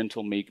very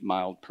gentle, meek,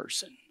 mild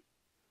person.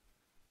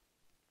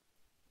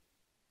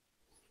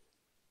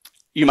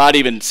 You might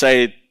even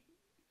say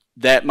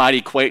that might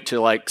equate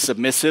to like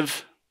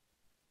submissive,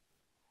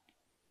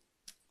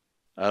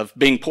 of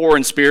being poor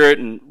in spirit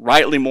and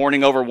rightly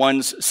mourning over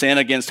one's sin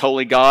against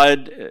holy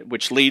God,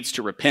 which leads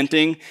to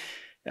repenting,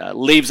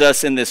 leaves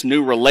us in this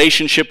new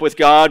relationship with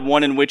God,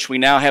 one in which we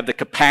now have the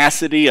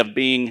capacity of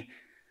being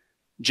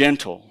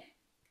gentle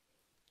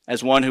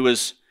as one who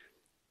is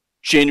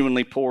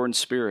genuinely poor in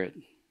spirit.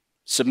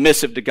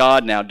 submissive to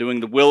God now,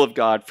 doing the will of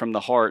God from the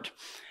heart.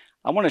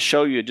 I want to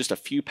show you just a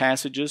few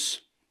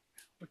passages.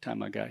 What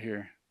time I got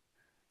here?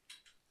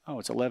 Oh,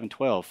 it's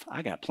 11:12.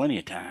 I got plenty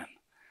of time.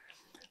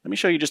 Let me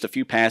show you just a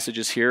few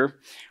passages here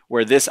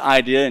where this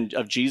idea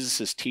of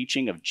Jesus'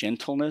 teaching of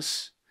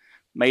gentleness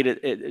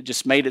it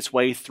just made its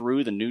way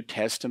through the New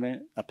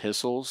Testament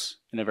epistles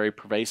in a very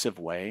pervasive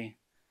way.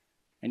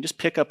 And just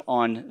pick up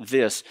on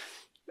this.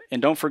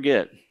 And don't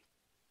forget,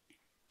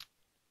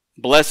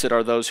 blessed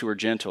are those who are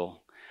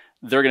gentle.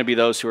 They're going to be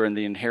those who are in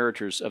the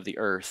inheritors of the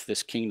earth,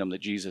 this kingdom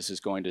that Jesus is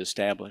going to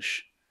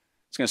establish.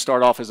 It's going to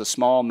start off as a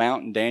small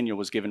mountain. Daniel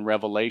was given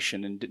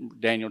revelation in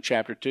Daniel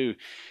chapter 2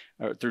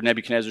 through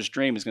Nebuchadnezzar's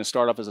dream. It's going to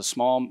start off as a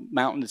small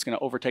mountain that's going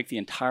to overtake the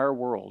entire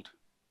world.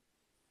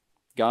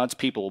 God's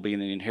people will be in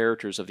the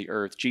inheritors of the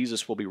earth.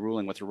 Jesus will be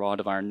ruling with a rod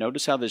of iron.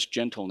 Notice how this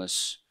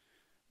gentleness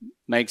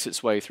makes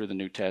its way through the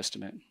New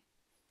Testament.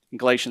 In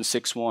Galatians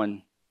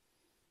 6:1,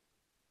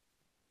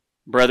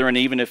 brethren,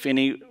 even if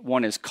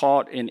anyone is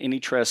caught in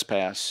any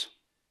trespass,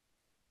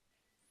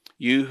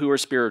 you who are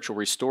spiritual,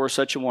 restore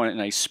such a one in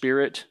a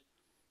spirit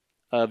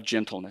of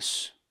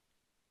gentleness.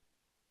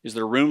 Is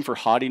there room for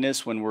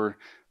haughtiness when we're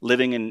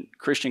living in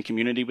Christian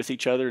community with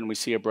each other and we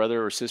see a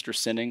brother or sister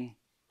sinning?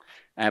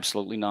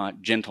 Absolutely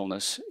not.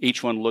 Gentleness.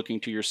 Each one looking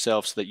to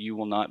yourself so that you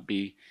will not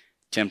be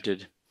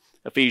tempted.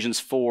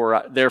 Ephesians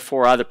 4,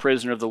 therefore I, the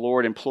prisoner of the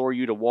Lord, implore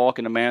you to walk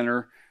in a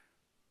manner,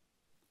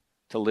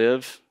 to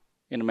live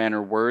in a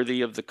manner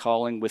worthy of the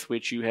calling with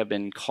which you have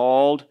been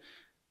called,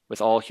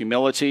 with all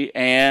humility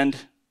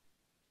and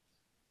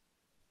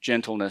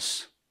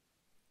gentleness,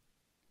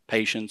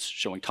 patience,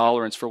 showing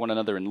tolerance for one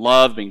another in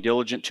love, being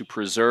diligent to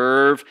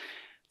preserve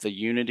the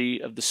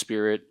unity of the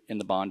Spirit in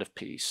the bond of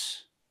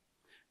peace.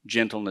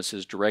 Gentleness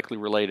is directly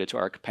related to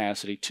our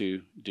capacity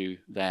to do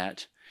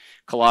that.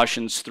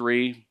 Colossians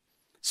 3,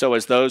 so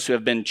as those who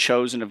have been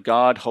chosen of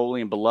God, holy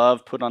and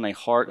beloved, put on a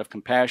heart of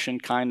compassion,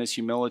 kindness,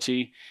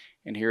 humility,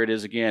 and here it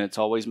is again, it's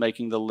always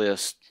making the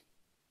list.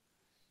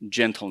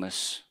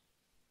 Gentleness,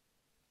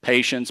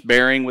 patience,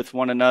 bearing with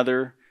one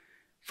another,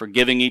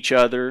 forgiving each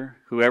other,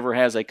 whoever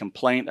has a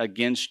complaint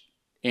against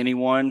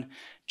anyone,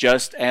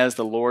 just as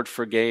the Lord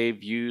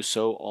forgave you,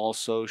 so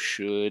also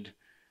should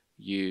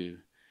you.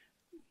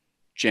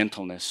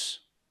 Gentleness.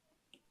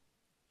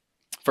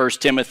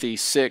 1 Timothy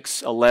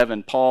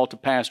 6:11, Paul to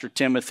Pastor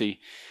Timothy,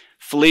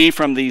 flee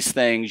from these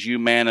things, you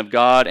man of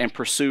God, and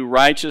pursue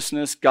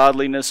righteousness,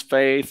 godliness,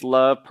 faith,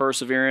 love,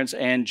 perseverance,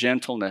 and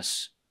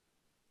gentleness.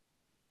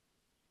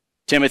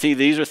 Timothy,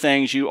 these are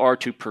things you are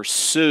to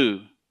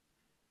pursue.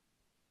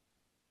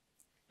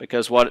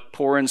 Because what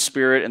poor in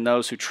spirit and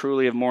those who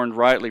truly have mourned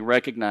rightly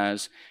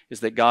recognize is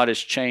that God has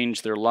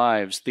changed their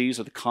lives. These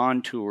are the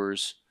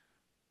contours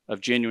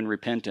of genuine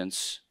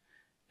repentance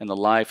in the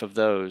life of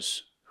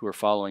those who are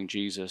following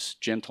Jesus.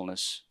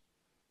 Gentleness.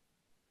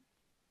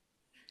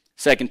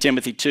 2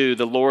 Timothy 2,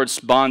 the Lord's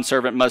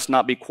bondservant must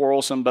not be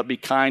quarrelsome, but be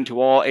kind to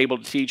all, able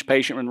to teach,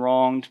 patient when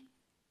wronged,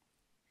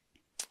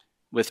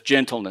 with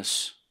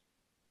gentleness,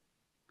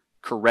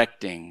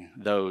 correcting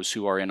those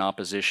who are in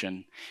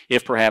opposition,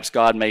 if perhaps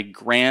God may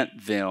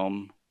grant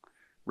them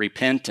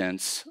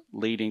repentance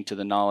leading to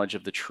the knowledge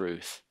of the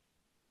truth.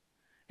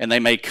 And they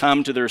may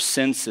come to their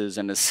senses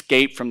and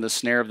escape from the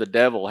snare of the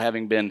devil,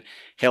 having been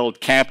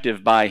held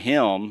captive by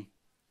him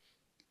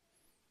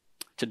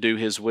to do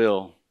his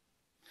will.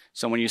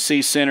 So when you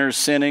see sinners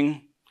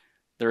sinning,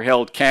 they're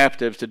held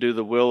captive to do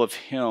the will of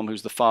him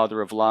who's the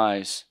father of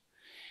lies.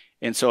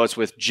 And so it's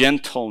with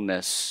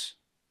gentleness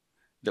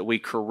that we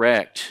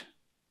correct.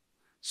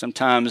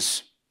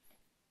 Sometimes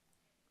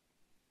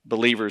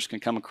believers can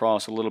come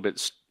across a little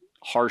bit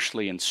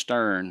harshly and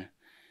stern.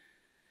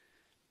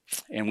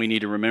 And we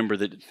need to remember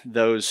that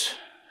those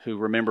who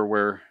remember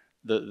where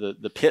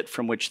the pit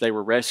from which they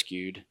were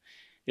rescued,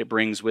 it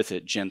brings with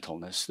it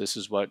gentleness. This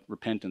is what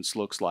repentance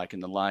looks like in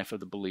the life of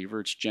the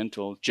believer. It's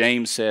gentle.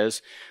 James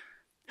says,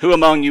 who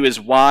among you is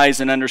wise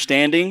and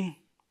understanding?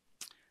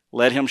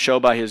 Let him show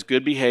by his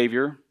good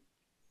behavior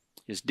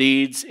his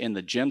deeds in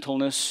the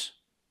gentleness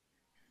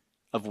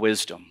of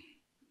wisdom.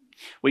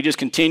 We just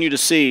continue to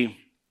see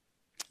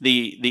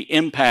the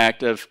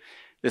impact of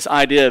this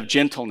idea of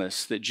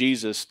gentleness that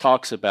Jesus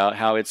talks about,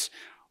 how it's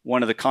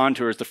one of the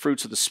contours, the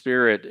fruits of the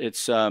Spirit.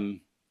 It's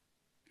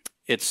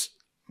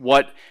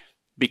what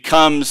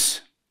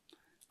becomes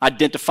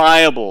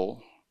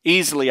identifiable,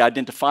 easily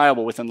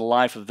identifiable within the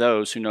life of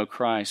those who know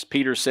Christ.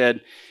 Peter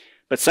said,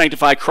 but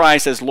sanctify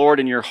Christ as Lord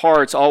in your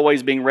hearts,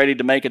 always being ready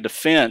to make a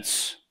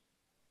defense.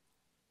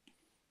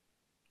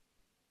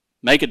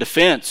 Make a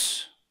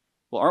defense.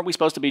 Well, aren't we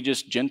supposed to be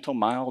just gentle,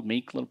 mild,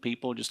 meek little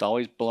people, just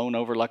always blown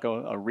over like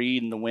a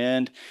reed in the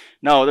wind?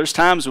 No, there's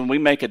times when we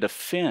make a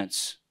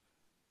defense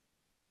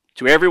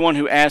to everyone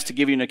who asks to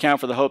give you an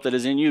account for the hope that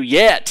is in you.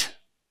 Yet,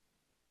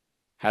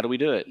 how do we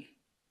do it?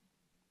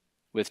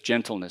 With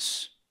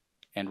gentleness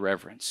and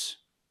reverence.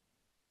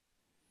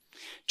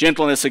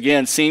 Gentleness,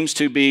 again, seems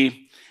to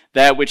be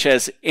that which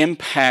has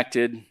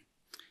impacted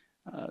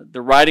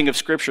the writing of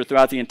Scripture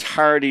throughout the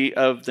entirety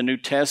of the New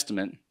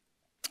Testament.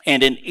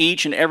 And in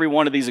each and every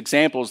one of these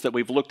examples that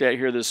we've looked at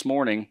here this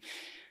morning,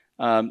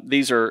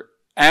 these are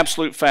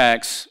absolute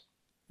facts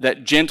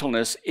that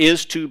gentleness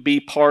is to be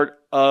part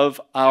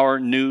of our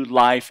new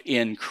life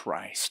in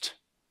Christ.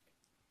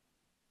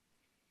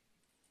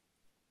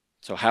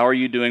 So how are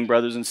you doing,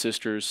 brothers and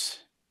sisters,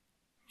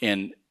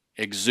 in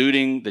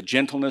exuding the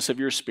gentleness of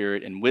your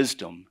spirit and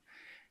wisdom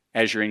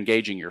as you're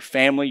engaging your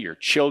family, your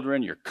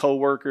children, your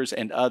co-workers,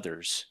 and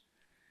others,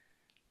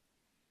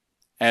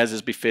 as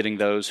is befitting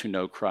those who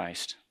know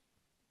Christ?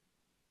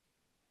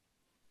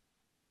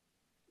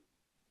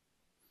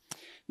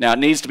 Now, it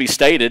needs to be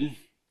stated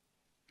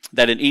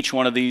that in each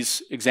one of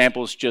these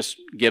examples just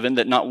given,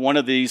 that not one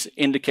of these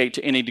indicate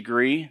to any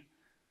degree,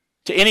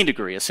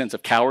 a sense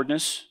of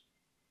cowardness,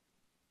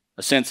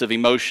 a sense of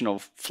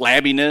emotional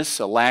flabbiness,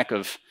 a lack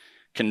of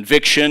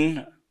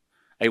conviction,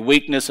 a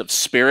weakness of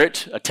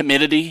spirit, a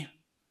timidity.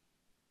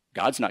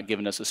 God's not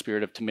given us a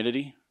spirit of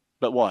timidity,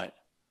 but what?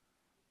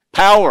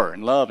 Power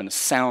and love and a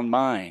sound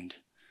mind.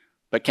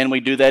 But can we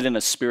do that in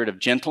a spirit of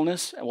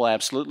gentleness? Well,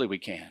 absolutely we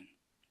can.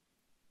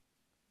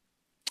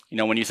 You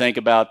know, when you think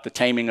about the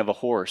taming of a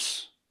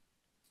horse,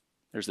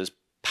 there's this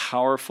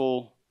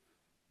powerful,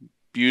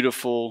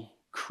 beautiful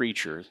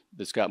creature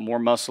that's got more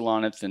muscle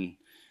on it than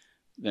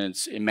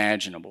it's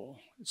imaginable.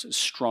 It's as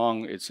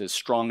strong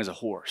as a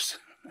horse.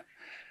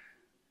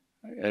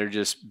 They're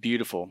just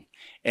beautiful.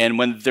 And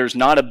when there's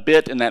not a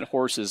bit in that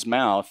horse's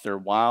mouth, they're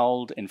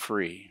wild and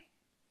free.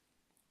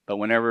 But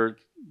whenever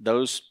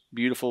those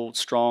beautiful,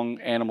 strong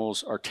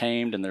animals are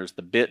tamed and there's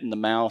the bit in the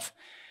mouth,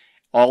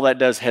 all that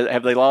does,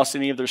 have they lost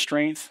any of their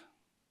strength?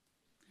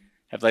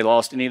 Have they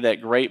lost any of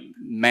that great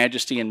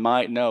majesty and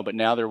might? No, but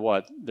now they're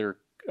what? They're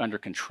under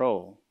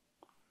control.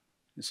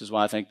 This is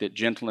why I think that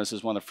gentleness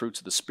is one of the fruits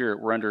of the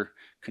Spirit. We're under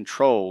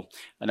control.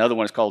 Another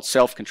one is called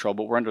self-control,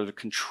 but we're under the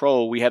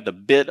control. We have the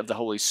bit of the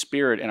Holy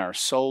Spirit in our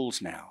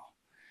souls now.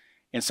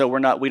 And so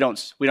we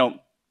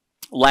don't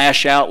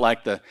lash out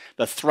like the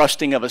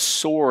thrusting of a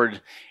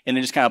sword and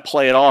then just kind of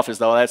play it off as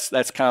though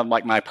that's kind of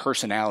like my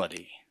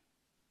personality.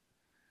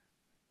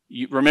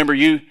 Remember,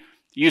 you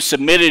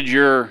submitted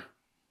your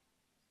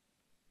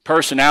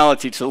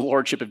personality to the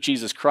Lordship of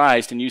Jesus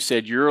Christ, and you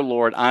said, "You're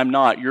Lord, I'm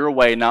not. Your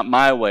way, not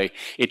my way.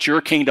 It's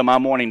your kingdom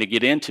I'm wanting to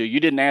get into.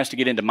 You didn't ask to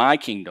get into my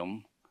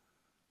kingdom."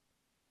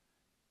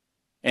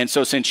 And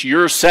so since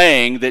you're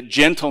saying that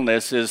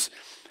gentleness is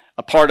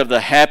a part of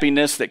the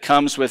happiness that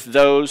comes with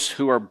those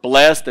who are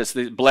blessed, that's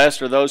the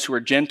blessed are those who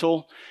are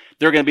gentle,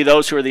 they're going to be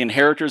those who are the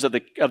inheritors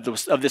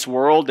of this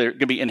world. They're going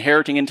to be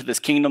inheriting into this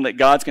kingdom that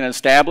God's going to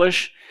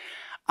establish.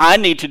 I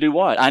need to do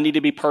what? I need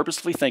to be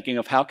purposefully thinking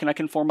of how can I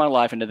conform my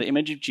life into the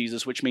image of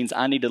Jesus, which means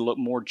I need to look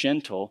more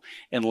gentle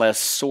and less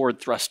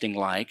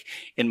sword-thrusting-like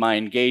in my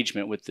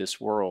engagement with this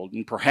world.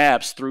 And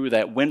perhaps through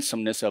that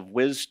winsomeness of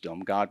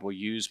wisdom, God will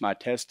use my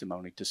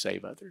testimony to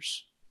save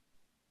others.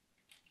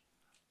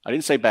 I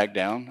didn't say back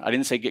down. I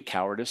didn't say get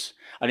cowardice.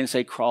 I didn't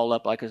say crawl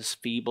up like a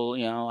feeble,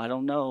 I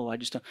don't know. I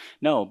just don't.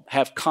 No,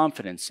 have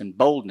confidence and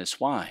boldness.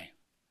 Why?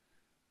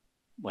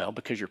 Well,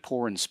 because you're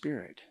poor in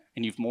spirit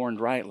and you've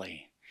mourned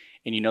rightly.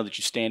 And you know that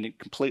you stand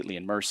completely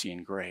in mercy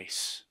and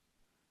grace.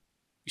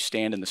 You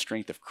stand in the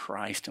strength of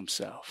Christ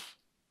himself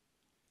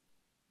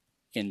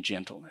in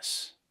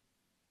gentleness.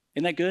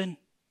 Isn't that good?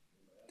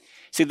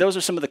 See, those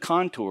are some of the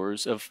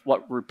contours of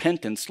what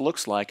repentance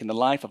looks like in the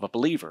life of a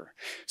believer.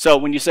 So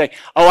when you say,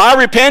 "Oh, I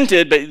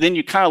repented," but then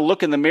you kind of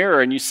look in the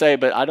mirror and you say,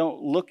 "But I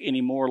don't look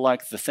anymore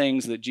like the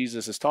things that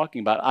Jesus is talking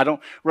about. I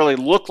don't really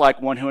look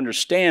like one who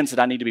understands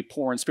that I need to be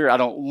poor in spirit. I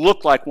don't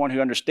look like one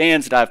who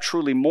understands that I've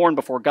truly mourned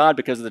before God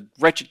because of the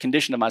wretched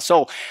condition of my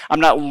soul.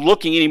 I'm not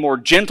looking any more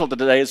gentle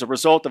today as a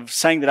result of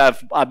saying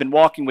that I've been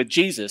walking with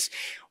Jesus."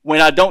 When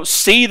I don't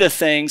see the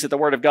things that the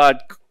Word of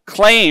God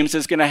claims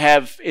is going to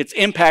have its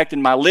impact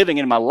in my living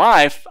and in my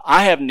life,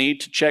 I have need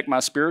to check my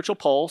spiritual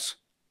pulse.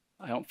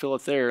 I don't feel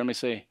it there. Let me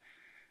see.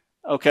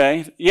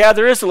 Okay, yeah,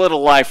 there is a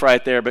little life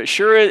right there, but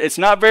sure, it's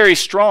not very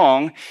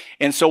strong.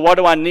 And so what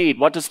do I need?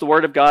 What does the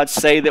Word of God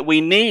say that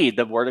we need?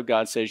 The Word of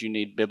God says you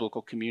need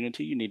biblical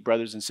community. You need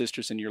brothers and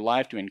sisters in your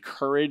life to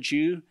encourage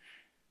you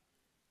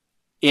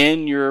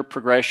in your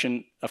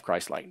progression of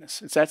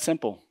Christ-likeness. It's that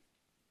simple.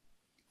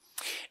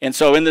 And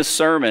so in this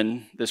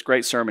sermon, this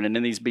great sermon, and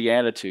in these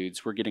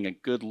Beatitudes, we're getting a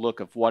good look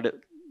of what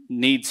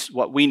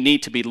we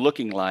need to be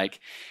looking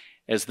like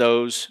as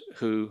those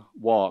who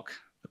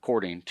walk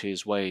according to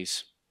his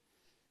ways.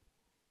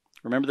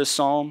 Remember this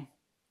psalm?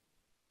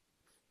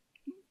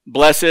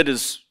 "Blessed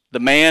is the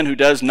man who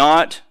does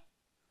not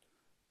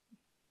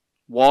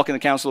walk in the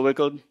counsel of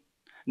the wicked,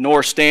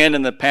 nor stand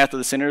in the path of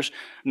the sinners,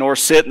 nor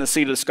sit in the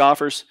seat of the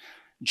scoffers."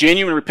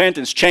 Genuine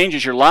repentance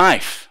changes your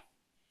life.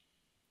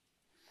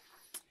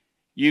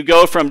 You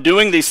go from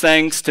doing these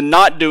things to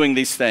not doing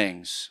these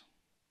things.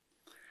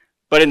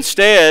 But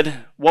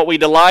instead, what we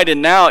delight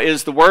in now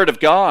is the Word of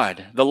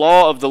God, the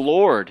law of the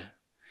Lord.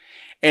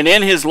 And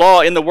in his law,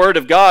 in the Word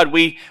of God,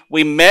 we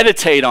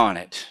meditate on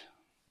it.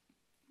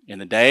 In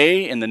the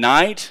day, in the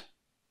night,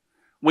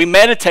 we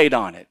meditate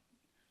on it.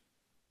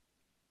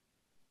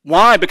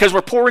 Why? Because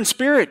we're poor in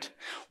spirit.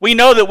 We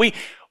know that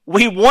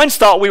We once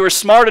thought we were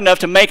smart enough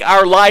to make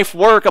our life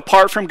work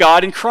apart from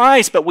God and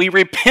Christ, but we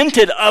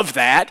repented of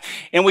that,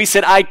 and we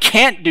said, I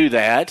can't do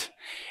that,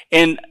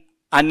 and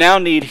I now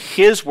need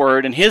His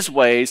word and His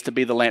ways to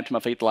be the lamp to my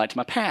feet, the light to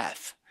my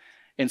path.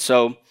 And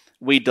so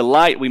we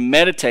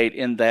meditate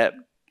in that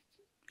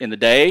in the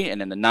day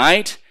and in the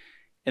night,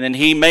 and then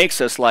He makes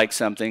us like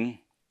something,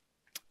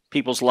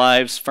 people's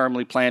lives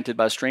firmly planted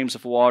by streams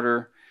of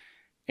water,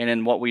 and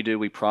in what we do,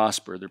 we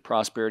prosper, the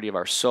prosperity of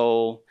our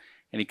soul,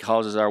 and He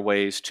causes our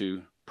ways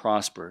to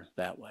prosper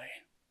that way.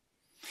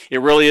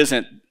 It really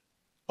isn't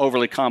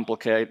overly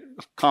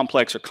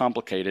complex or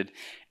complicated.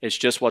 It's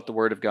just what the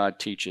Word of God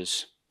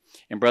teaches.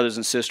 And brothers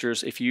and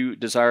sisters, if you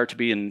desire to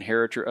be an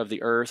inheritor of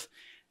the earth,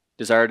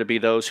 desire to be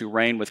those who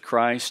reign with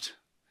Christ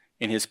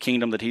in His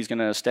kingdom that He's going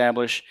to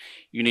establish,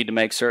 you need to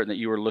make certain that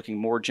you are looking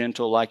more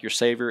gentle like your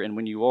Savior. And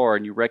when you are,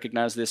 and you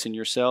recognize this in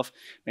yourself,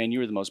 man,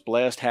 you are the most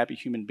blessed, happy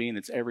human being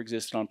that's ever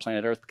existed on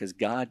planet Earth, because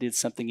God did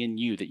something in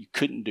you that you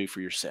couldn't do for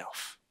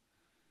yourself.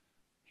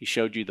 He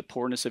showed you the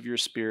poorness of your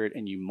spirit,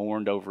 and you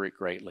mourned over it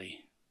greatly.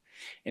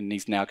 And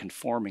He's now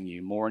conforming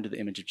you more into the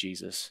image of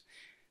Jesus.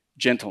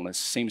 Gentleness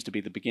seems to be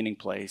the beginning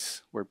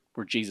place where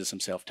Jesus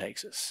Himself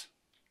takes us.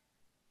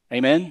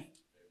 Amen?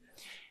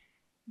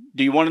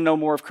 Do you want to know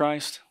more of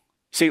Christ?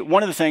 See,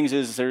 one of the things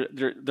is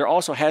there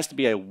also has to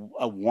be a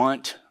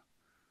want,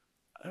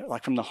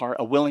 like from the heart,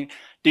 a willing.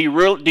 Do you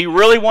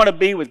really want to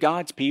be with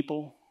God's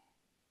people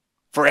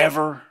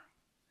forever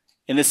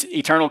in this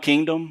eternal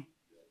kingdom?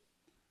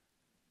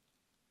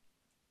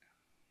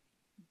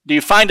 Do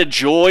you find a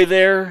joy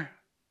there?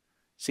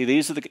 See,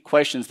 these are the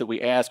questions that we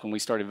ask when we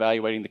start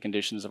evaluating the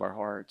conditions of our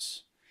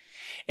hearts.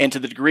 And to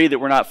the degree that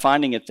we're not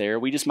finding it there,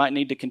 we just might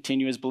need to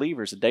continue as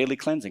believers, a daily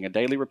cleansing, a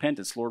daily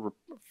repentance. Lord,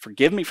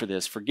 forgive me for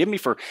this. Forgive me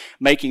for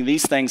making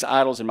these things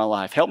idols in my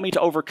life. Help me to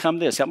overcome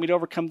this. Help me to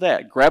overcome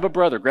that. Grab a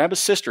brother, grab a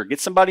sister,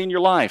 get somebody in your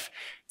life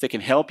that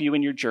can help you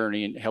in your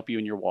journey and help you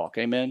in your walk.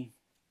 Amen?